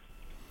this.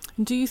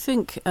 Do you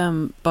think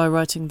by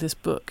writing this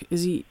book,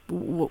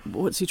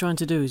 what's he trying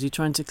to do? Is he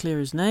trying to clear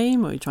his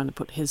name, or are you trying to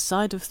put his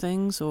side of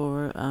things,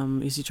 or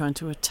is he trying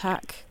to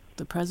attack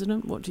the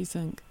president? What do you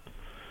think?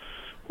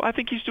 Well, I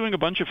think he's doing a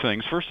bunch of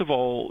things. First of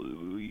all,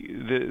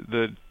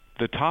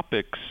 the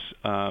topics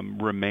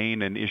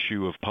remain an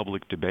issue of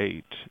public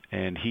debate,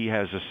 and he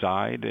has a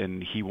side,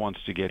 and he wants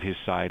to get his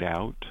side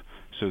out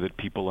so that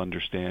people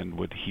understand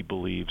what he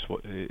believes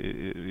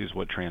is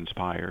what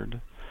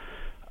transpired.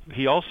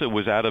 He also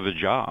was out of a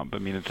job. I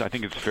mean, I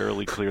think it's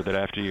fairly clear that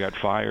after he got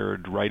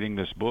fired, writing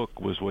this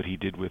book was what he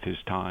did with his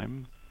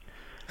time.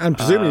 And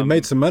presumably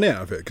made some money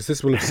out of it, because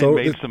this will have sold.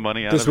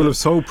 This will have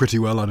sold pretty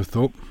well, I'd have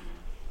thought.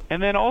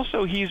 And then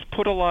also he's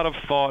put a lot of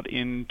thought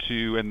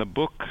into, and the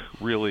book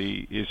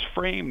really is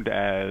framed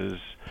as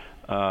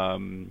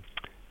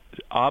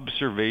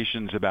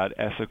observations about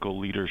ethical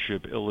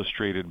leadership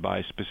illustrated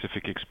by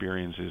specific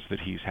experiences that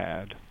he's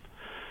had.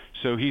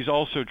 So he's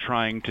also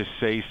trying to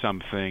say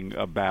something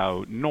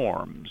about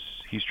norms.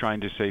 He's trying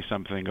to say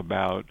something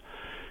about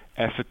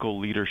ethical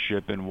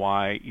leadership and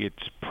why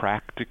it's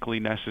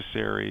practically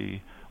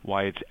necessary,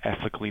 why it's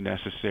ethically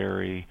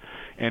necessary,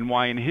 and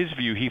why, in his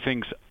view, he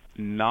thinks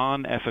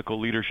non-ethical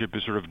leadership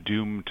is sort of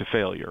doomed to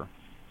failure.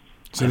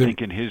 So I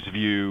think in his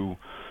view,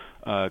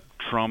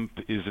 Trump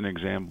is an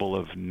example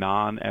of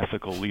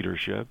non-ethical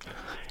leadership,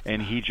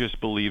 and he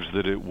just believes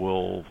that it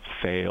will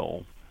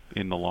fail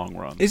in the long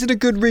run. Is it a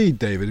good read,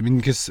 David? I mean,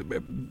 because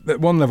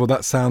at one level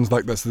that sounds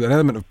like that's an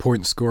element of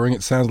point scoring.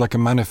 It sounds like a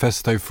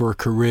manifesto for a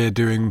career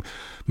doing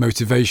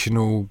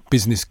motivational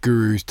business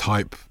guru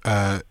type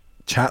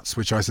chats,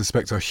 which I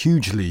suspect are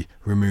hugely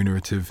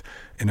remunerative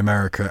in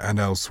America and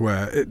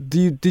elsewhere.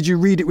 Did you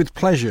read it with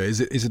pleasure? Is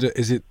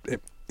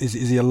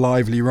he a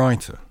lively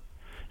writer?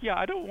 Yeah,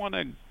 I don't want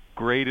to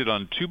grade it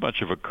on too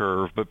much of a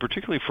curve, but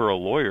particularly for a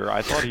lawyer,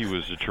 I thought he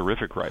was a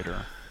terrific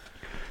writer.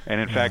 And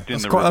in fact, in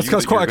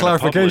that's quite a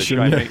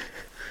clarification.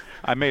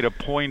 I made a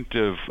point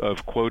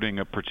of quoting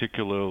a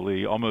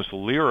particularly almost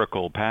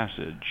lyrical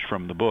passage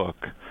from the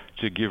book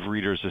to give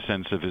readers a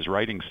sense of his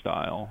writing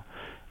style.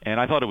 And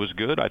I thought it was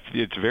good.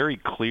 It's very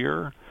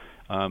clear.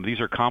 These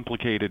are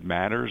complicated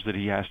matters that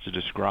he has to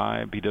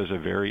describe. He does a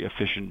very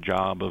efficient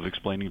job of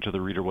explaining to the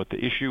reader what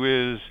the issue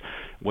is,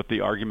 what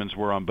the arguments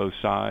were on both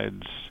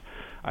sides.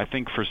 I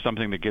think for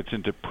something that gets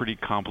into pretty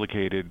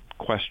complicated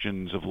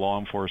questions of law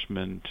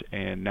enforcement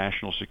and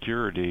national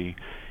security,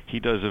 he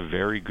does a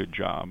very good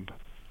job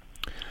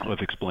of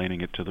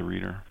explaining it to the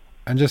reader.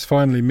 And just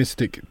finally,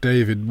 Mystic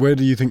David, where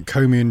do you think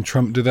Comey and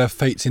Trump, do their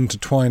fates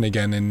intertwine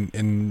again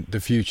in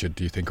the future,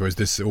 do you think? Or is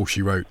this all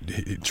she wrote?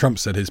 Trump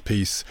said his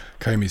piece,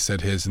 Comey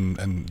said his,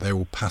 and they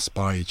will pass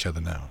by each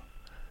other now.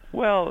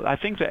 Well, I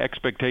think the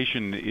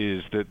expectation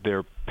is that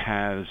their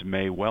paths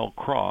may well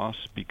cross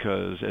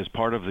because as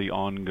part of the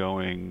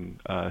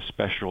ongoing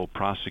special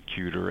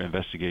prosecutor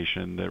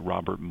investigation that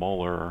Robert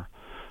Mueller,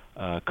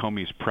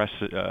 Comey's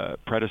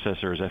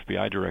predecessor as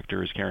FBI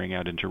director, is carrying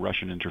out into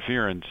Russian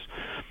interference,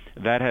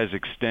 that has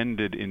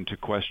extended into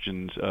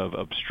questions of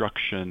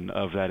obstruction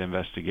of that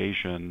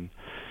investigation,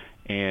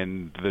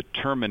 and the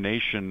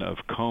termination of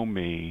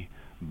Comey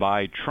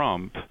by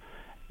Trump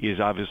is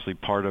obviously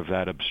part of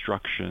that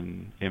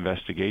obstruction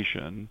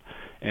investigation.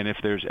 And if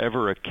there's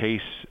ever a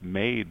case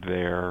made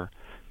there,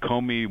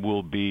 Comey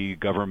will be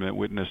government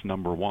witness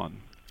number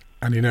one.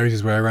 And he knows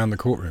his way around the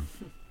courtroom.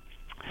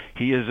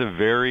 He is a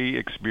very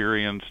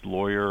experienced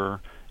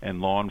lawyer and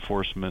law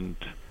enforcement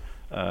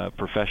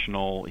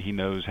professional. He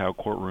knows how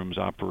courtrooms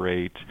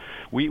operate.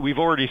 We've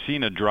already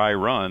seen a dry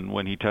run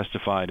when he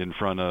testified in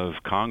front of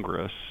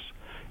Congress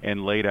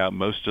and laid out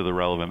most of the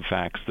relevant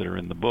facts that are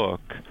in the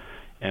book.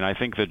 And I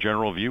think the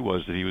general view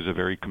was that he was a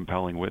very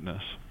compelling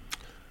witness.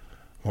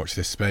 Watch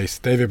this space.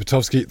 David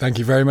Pitofsky, thank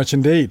you very much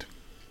indeed.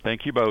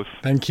 Thank you both.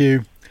 Thank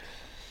you.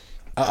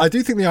 I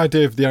do think the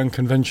idea of the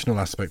unconventional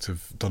aspect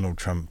of Donald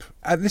Trump,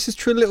 this is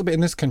true a little bit in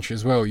this country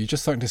as well. You're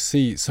just starting to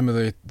see some of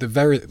a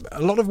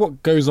lot of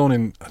what goes on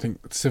in, I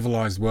think, the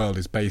civilised world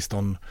is based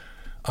on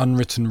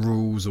unwritten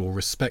rules or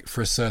respect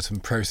for a certain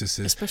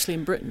processes. Especially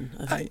in Britain,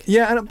 I think.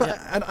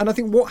 And I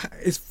think what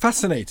is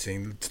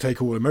fascinating, to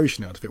take all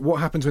emotion out of it, what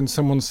happens when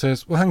someone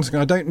says, well, hang on a second,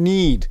 I don't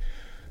need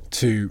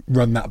to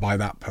run that by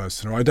that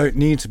person, or I don't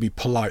need to be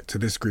polite to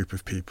this group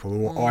of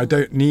people, or I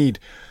don't need...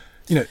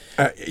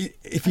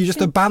 if you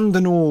just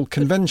abandon all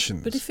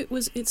conventions. But if it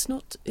was,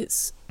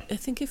 I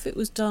think if it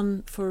was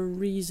done for a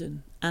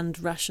reason and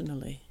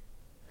rationally,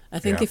 I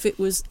think if it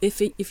was,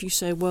 if you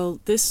say, well,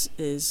 this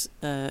is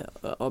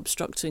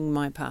obstructing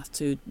my path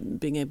to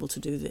being able to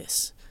do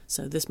this,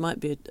 so this might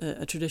be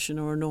a tradition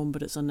or a norm,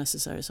 but it's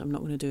unnecessary, so I'm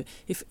not going to do it.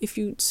 If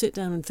you sit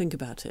down and think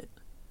about it,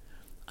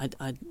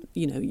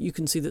 you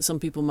can see that some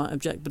people might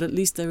object, but at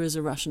least there is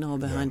a rationale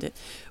behind it.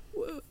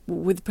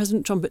 With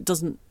President Trump,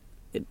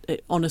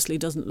 it honestly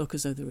doesn't look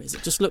as though there is.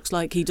 It just looks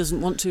like he doesn't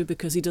want to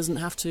because he doesn't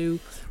have to.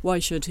 Why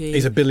should he?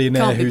 He's a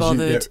billionaire. Can't be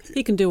bothered.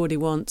 He can do what he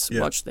wants.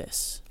 Yeah. Watch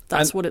this.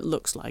 That's what it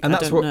looks like. I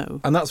don't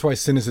know. And that's why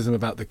cynicism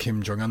about the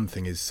Kim Jong-un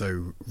thing is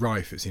so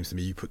rife, it seems to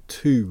me. You put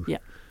two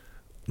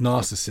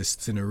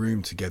narcissists in a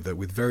room together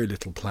with very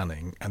little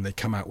planning, and they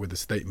come out with a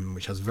statement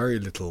which has very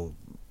little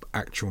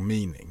actual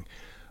meaning.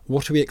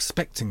 What are we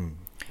expecting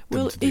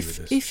them to do with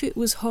this? If it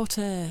was hot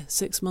air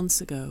 6 months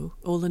ago,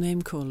 all the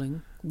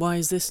name-calling, why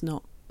is this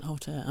not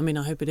hot air? I mean,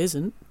 I hope it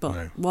isn't,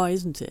 but why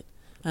isn't it?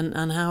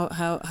 And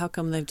how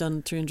come they've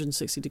done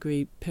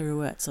 360-degree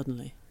pirouette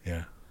suddenly?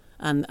 Yeah.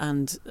 And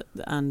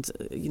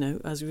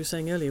as we were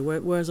saying earlier,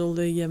 where's all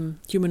the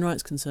human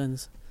rights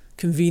concerns?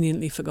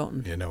 Conveniently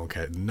forgotten. Yeah, no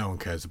one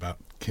cares about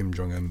Kim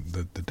Jong-un,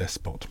 the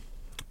despot.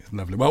 It's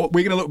lovely. Well,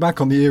 we're going to look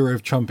back on the era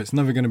of Trump. It's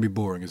never going to be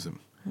boring, is it?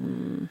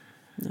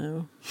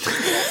 No.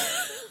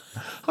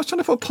 I was trying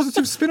to put a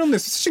positive spin on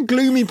this. It's such a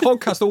gloomy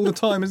podcast all the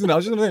time, isn't it? I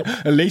was just thinking,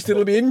 at least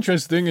it'll be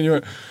interesting. And you're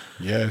like,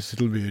 yes,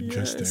 it'll be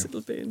interesting. Yes,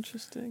 it'll be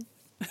interesting.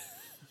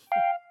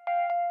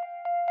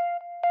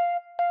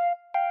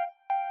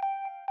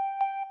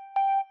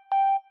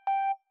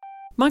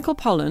 Michael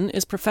Pollan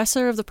is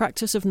Professor of the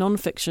Practice of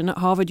Non-Fiction at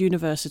Harvard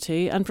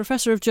University and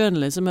Professor of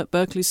Journalism at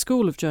Berkeley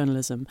School of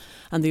Journalism,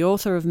 and the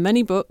author of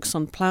many books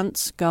on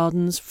plants,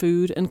 gardens,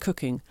 food and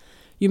cooking.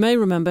 You may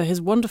remember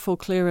his wonderful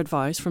clear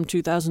advice from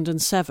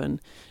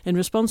 2007 in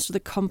response to the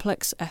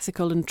complex,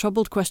 ethical and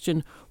troubled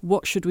question,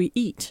 what should we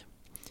eat?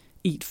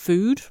 Eat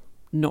food?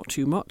 Not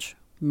too much.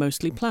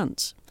 Mostly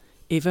plants.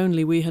 If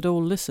only we had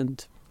all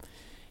listened.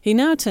 He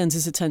now turns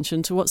his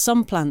attention to what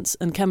some plants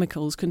and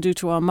chemicals can do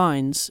to our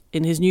minds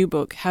in his new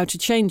book, How to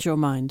Change Your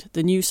Mind,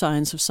 The New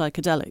Science of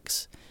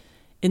Psychedelics.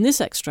 In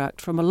this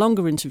extract from a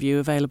longer interview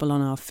available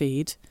on our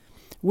feed,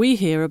 we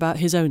hear about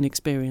his own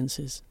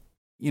experiences.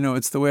 You know,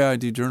 it's the way I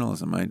do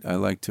journalism. I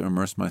like to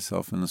immerse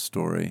myself in the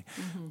story.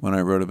 Mm-hmm. When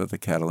I wrote about the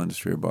cattle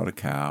industry, I bought a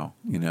cow.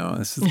 You know,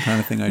 this is the kind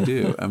of thing I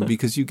do.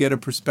 Because you get a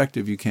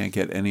perspective you can't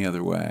get any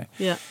other way.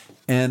 Yeah.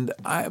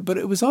 But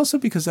it was also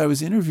because I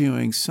was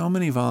interviewing so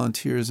many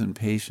volunteers and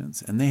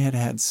patients, and they had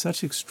had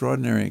such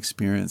extraordinary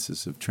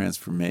experiences of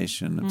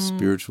transformation, of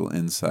spiritual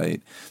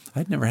insight.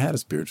 I'd never had a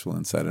spiritual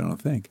insight, I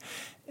don't think.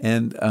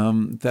 And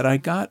that I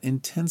got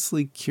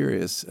intensely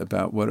curious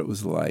about what it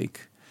was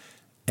like.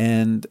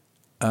 And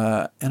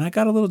I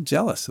got a little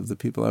jealous of the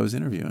people I was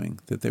interviewing,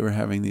 that they were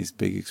having these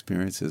big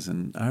experiences.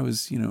 And I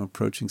was,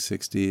 approaching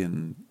 60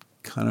 and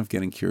kind of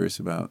getting curious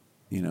about,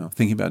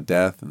 thinking about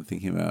death and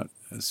thinking about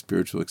a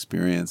spiritual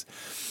experience.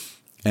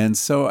 And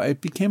so it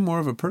became more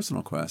of a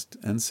personal quest.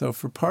 And so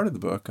for part of the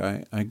book,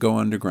 I go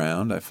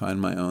underground. I find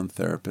my own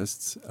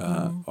therapists,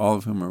 all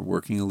of whom are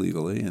working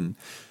illegally and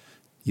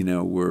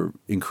were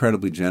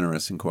incredibly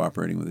generous in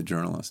cooperating with a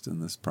journalist in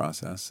this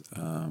process,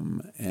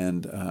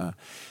 and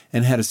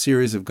had a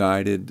series of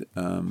guided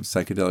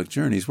psychedelic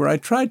journeys where I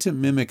tried to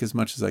mimic as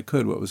much as I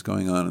could what was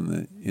going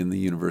on in the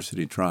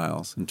university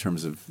trials in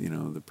terms of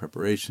the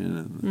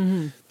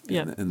preparation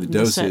and the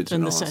dosage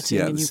and all this.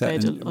 Yeah, the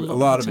set. A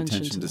lot of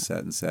attention to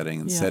set and setting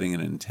and setting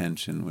an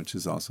intention, which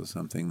is also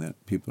something that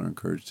people are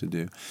encouraged to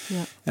do.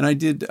 Yeah. And I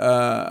did.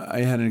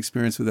 I had an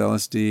experience with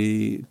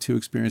LSD, 2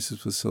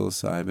 experiences with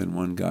psilocybin,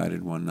 one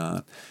guided, one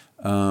not.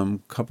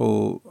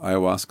 Couple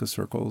ayahuasca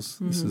circles.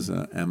 Mm-hmm. This is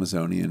an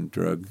Amazonian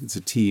drug. It's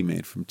a tea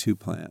made from 2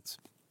 plants.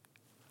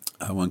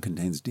 One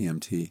contains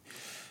DMT.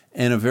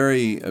 And a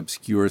very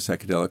obscure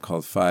psychedelic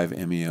called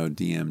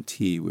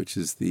 5-MeO-DMT, which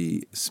is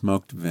the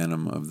smoked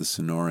venom of the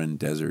Sonoran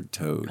desert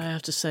toad. I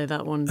have to say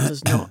that one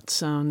does not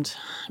sound,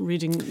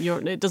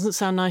 it doesn't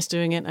sound nice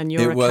doing it, and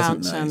your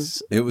account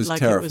sounds like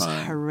terrifying. It was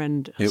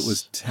horrendous. It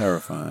was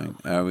terrifying.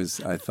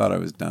 I thought I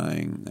was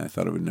dying. I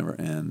thought it would never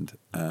end.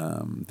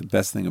 The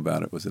best thing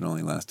about it was it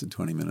only lasted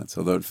 20 minutes,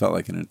 although it felt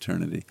like an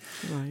eternity.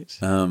 Right.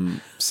 It's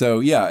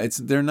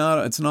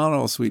not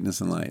all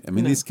sweetness and light. I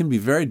mean, these can be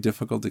very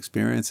difficult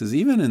experiences,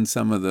 even in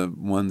some of the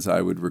ones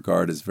I would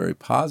regard as very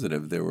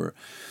positive. There were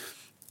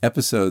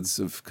episodes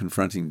of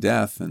confronting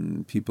death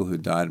and people who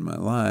died in my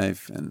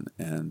life and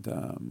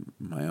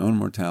my own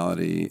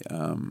mortality,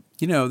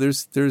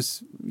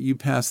 there's you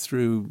pass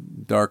through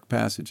dark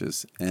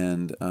passages,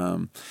 and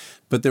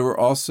but there were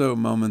also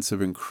moments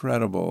of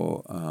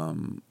incredible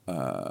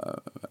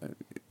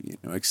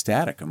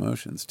ecstatic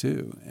emotions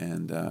too,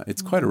 and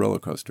it's quite a roller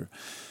coaster.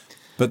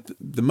 But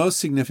the most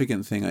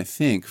significant thing, I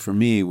think, for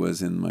me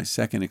was in my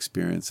second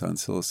experience on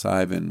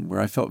psilocybin, where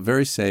I felt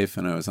very safe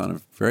and I was on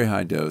a very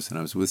high dose and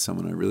I was with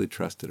someone I really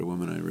trusted, a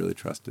woman I really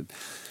trusted,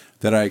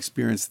 that I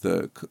experienced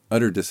the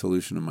utter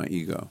dissolution of my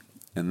ego.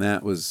 And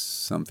that was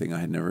something I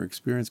had never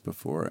experienced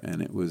before,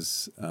 and it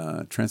was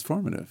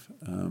transformative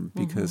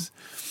because...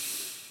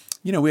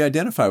 we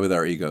identify with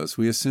our egos.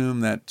 We assume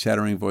that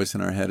chattering voice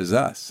in our head is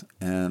us.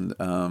 And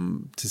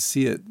to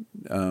see it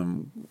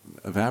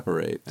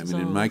evaporate,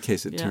 in my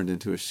case, it turned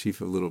into a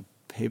sheaf of little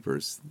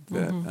papers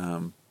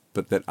that,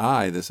 but that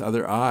this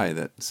other I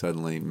that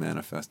suddenly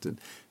manifested,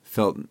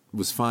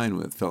 was fine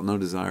with, felt no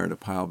desire to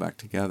pile back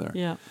together.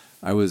 Yeah.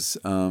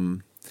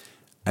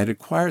 I'd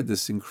acquired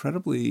this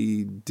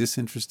incredibly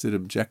disinterested,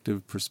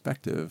 objective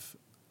perspective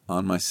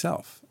on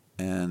myself.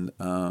 And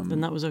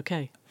that was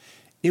okay.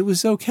 It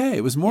was okay.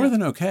 It was more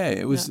than okay.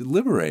 It was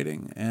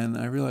liberating. And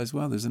I realized,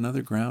 well, there's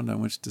another ground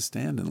on which to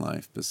stand in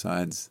life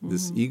besides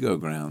this ego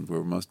ground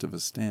where most of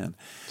us stand.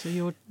 So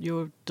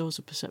your doors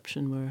of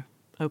perception were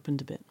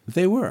opened a bit.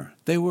 They were.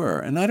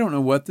 And I don't know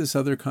what this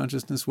other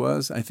consciousness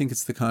was. I think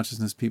it's the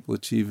consciousness people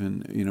achieve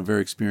in,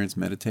 very experienced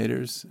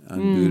meditators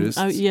and Buddhists.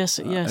 Oh, yes.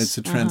 It's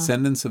a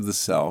transcendence of the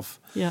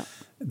self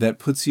that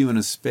puts you in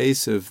a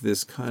space of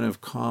this kind of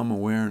calm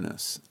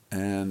awareness.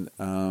 And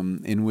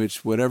in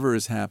which whatever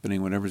is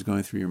happening, whatever's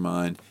going through your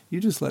mind, you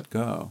just let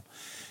go.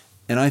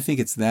 And I think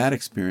it's that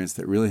experience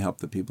that really helped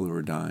the people who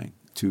are dying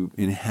to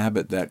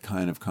inhabit that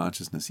kind of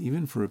consciousness,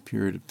 even for a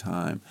period of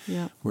time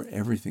where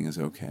everything is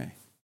okay.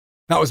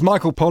 That was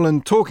Michael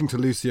Pollan talking to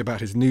Lucy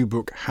about his new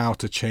book, How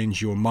to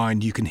Change Your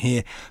Mind. You can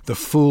hear the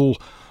full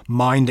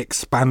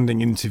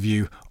mind-expanding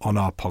interview on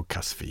our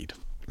podcast feed.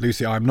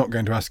 Lucy, I'm not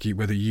going to ask you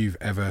whether you've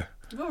ever...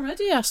 You've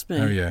already asked me.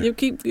 Oh, yeah.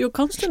 You're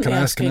constantly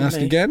asking me. Can I ask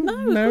again?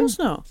 No, of course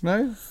not.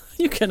 No?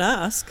 You can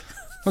ask.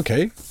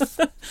 Okay.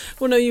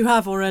 Well, no, you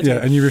have already.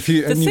 Yeah, and you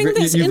refuse. The thing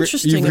that's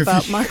interesting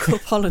about Michael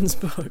Pollan's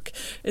book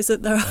is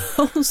that there are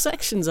whole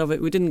sections of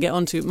it we didn't get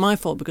onto. My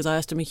fault, because I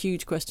asked him a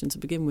huge question to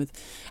begin with.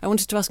 I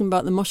wanted to ask him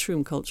about the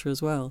mushroom culture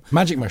as well.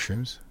 Magic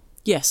mushrooms?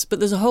 Yes, but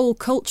there's a whole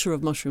culture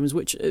of mushrooms,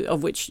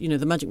 of which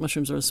the magic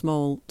mushrooms are a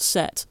small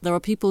set. There are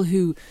people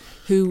who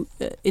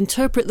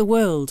interpret the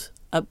world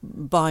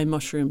by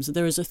mushrooms.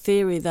 There is a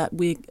theory that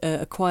we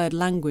acquired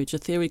language, a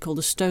theory called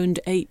the stoned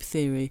ape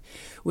theory,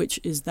 which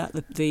is that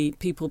the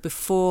people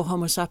before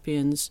Homo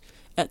sapiens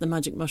ate the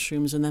magic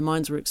mushrooms and their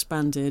minds were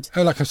expanded.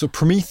 Oh, like a sort of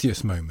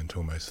Prometheus moment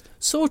almost.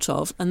 Sort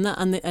of, and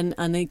they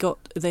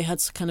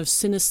had kind of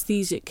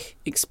synesthetic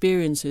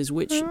experiences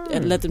which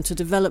led them to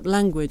develop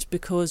language,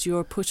 because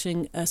you're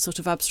putting a sort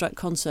of abstract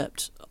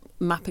concept,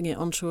 mapping it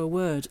onto a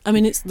word. I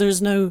mean,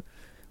 There's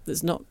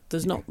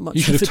not much.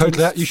 You should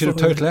have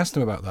totally asked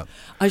him about that.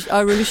 I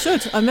really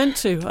should. I meant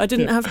to. I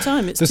didn't have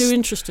time. It's too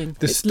interesting.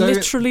 It's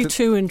literally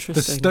too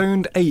interesting. The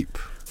stoned ape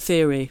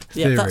theory.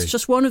 Yeah, that's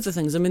just one of the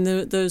things. I mean,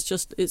 there's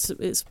just it's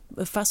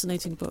a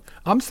fascinating book.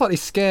 I'm slightly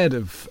scared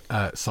of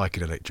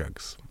psychedelic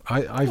drugs.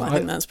 I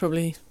think that's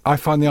probably. I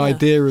find the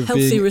idea of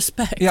healthy being,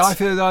 respect. Yeah, I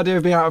feel the idea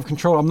of being out of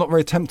control. I'm not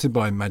very tempted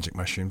by magic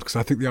mushrooms, because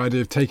I think the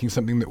idea of taking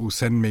something that will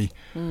send me.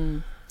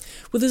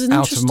 Well, there's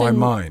out of my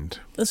mind.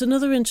 There's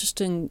another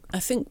interesting, I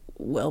think,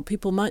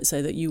 people might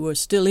say that you were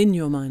still in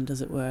your mind,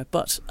 as it were,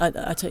 but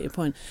I take your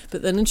point.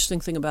 But an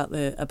interesting thing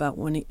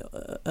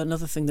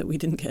another thing that we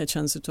didn't get a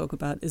chance to talk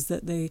about is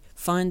that they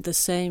find the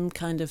same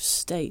kind of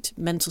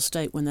mental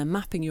state, when they're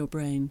mapping your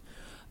brain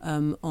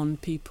on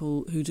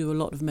people who do a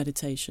lot of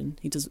meditation.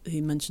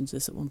 He mentions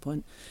this at one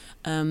point.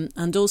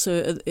 And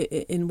also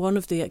in one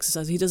of the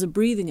exercises, he does a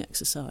breathing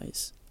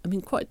exercise. I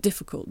mean, quite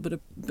difficult, but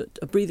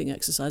a breathing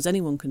exercise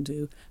anyone can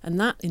do, and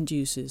that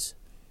induces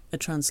a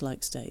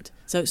trance-like state.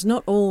 So it's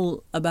not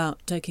all about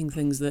taking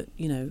things that,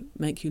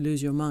 make you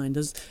lose your mind.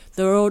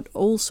 There are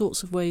all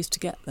sorts of ways to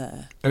get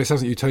there. And it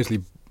sounds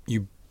like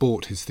you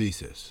bought his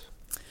thesis.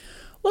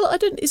 Well,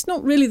 it's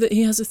not really that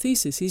he has a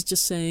thesis. He's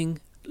just saying,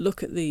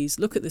 look at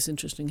this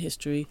interesting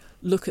history,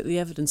 look at the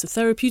evidence. The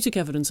therapeutic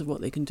evidence of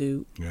what they can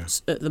do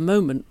at the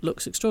moment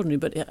looks extraordinary,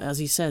 but as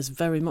he says,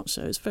 very much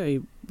so. It's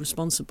very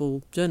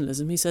responsible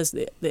journalism. He says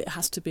that it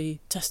has to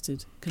be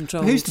tested,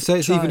 controlled. Who's to say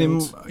it's trialed.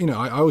 Even in,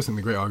 I always think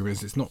the great argument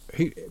is it's not,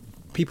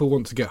 people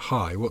want to get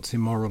high. What's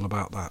immoral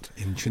about that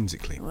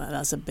intrinsically? Well,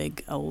 that's a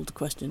big old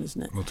question,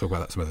 isn't it? We'll talk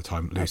about that some other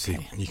time, Lucy.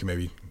 Okay. And you can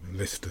maybe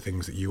list the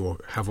things that you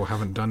have or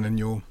haven't done in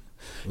your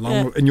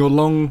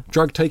long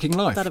drug-taking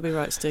life. That'll be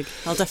right, Stig.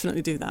 I'll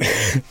definitely do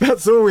that.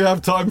 That's all we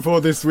have time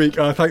for this week.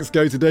 Our thanks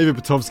go to David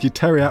Petovsky,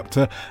 Terry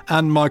Apter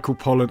and Michael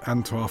Pollan,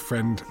 and to our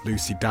friend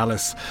Lucy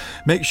Dallas.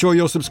 Make sure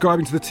you're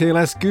subscribing to the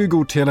TLS.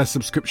 Google TLS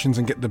subscriptions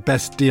and get the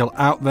best deal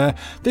out there.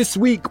 This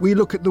week we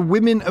look at the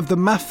women of the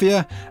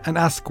mafia and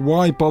ask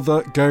why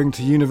bother going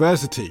to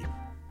university.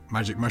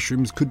 magic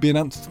mushrooms could be an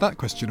answer to that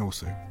question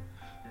also.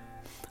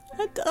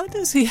 I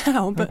don't see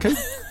how, but... Okay.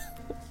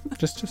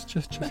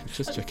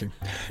 Just checking.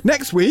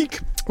 Next week,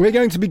 we're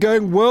going to be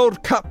going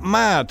World Cup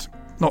mad.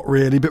 Not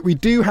really, but we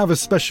do have a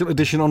special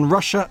edition on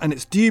Russia and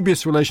its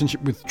dubious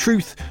relationship with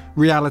truth,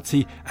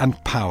 reality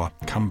and power.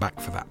 Come back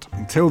for that.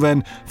 Until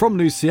then, from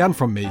Lucy and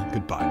from me,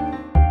 goodbye.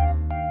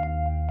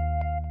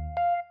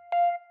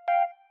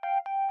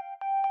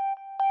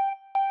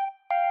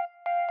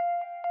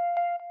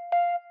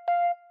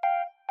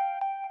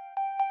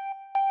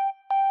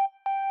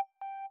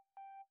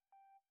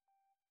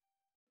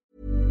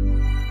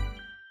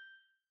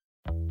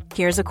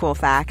 Here's a cool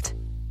fact.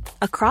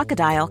 A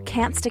crocodile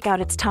can't stick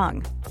out its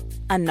tongue.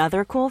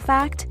 Another cool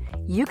fact,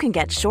 you can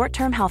get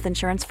short-term health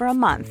insurance for a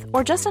month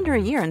or just under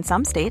a year in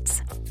some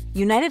states.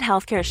 United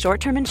Healthcare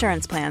short-term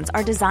insurance plans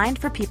are designed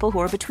for people who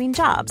are between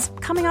jobs,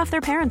 coming off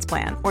their parents'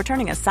 plan, or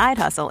turning a side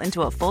hustle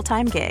into a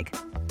full-time gig.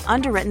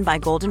 Underwritten by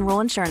Golden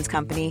Rule Insurance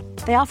Company,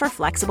 they offer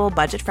flexible,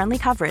 budget-friendly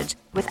coverage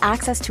with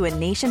access to a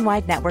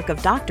nationwide network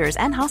of doctors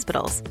and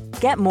hospitals.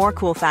 Get more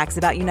cool facts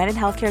about United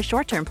Healthcare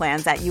short-term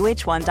plans at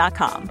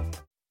uh1.com.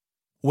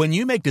 When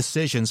you make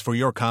decisions for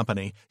your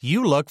company,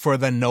 you look for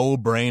the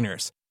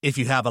no-brainers. If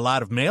you have a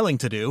lot of mailing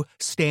to do,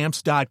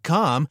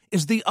 Stamps.com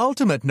is the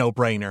ultimate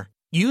no-brainer.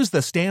 Use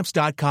the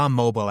Stamps.com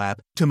mobile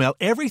app to mail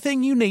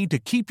everything you need to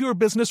keep your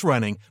business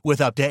running with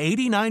up to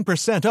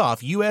 89%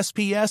 off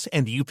USPS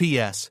and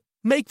UPS.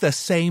 Make the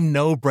same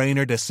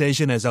no-brainer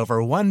decision as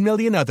over 1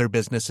 million other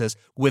businesses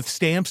with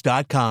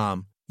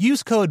Stamps.com.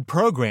 Use code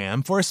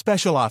PROGRAM for a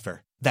special offer.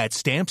 That's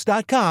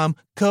Stamps.com,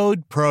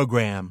 code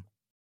PROGRAM.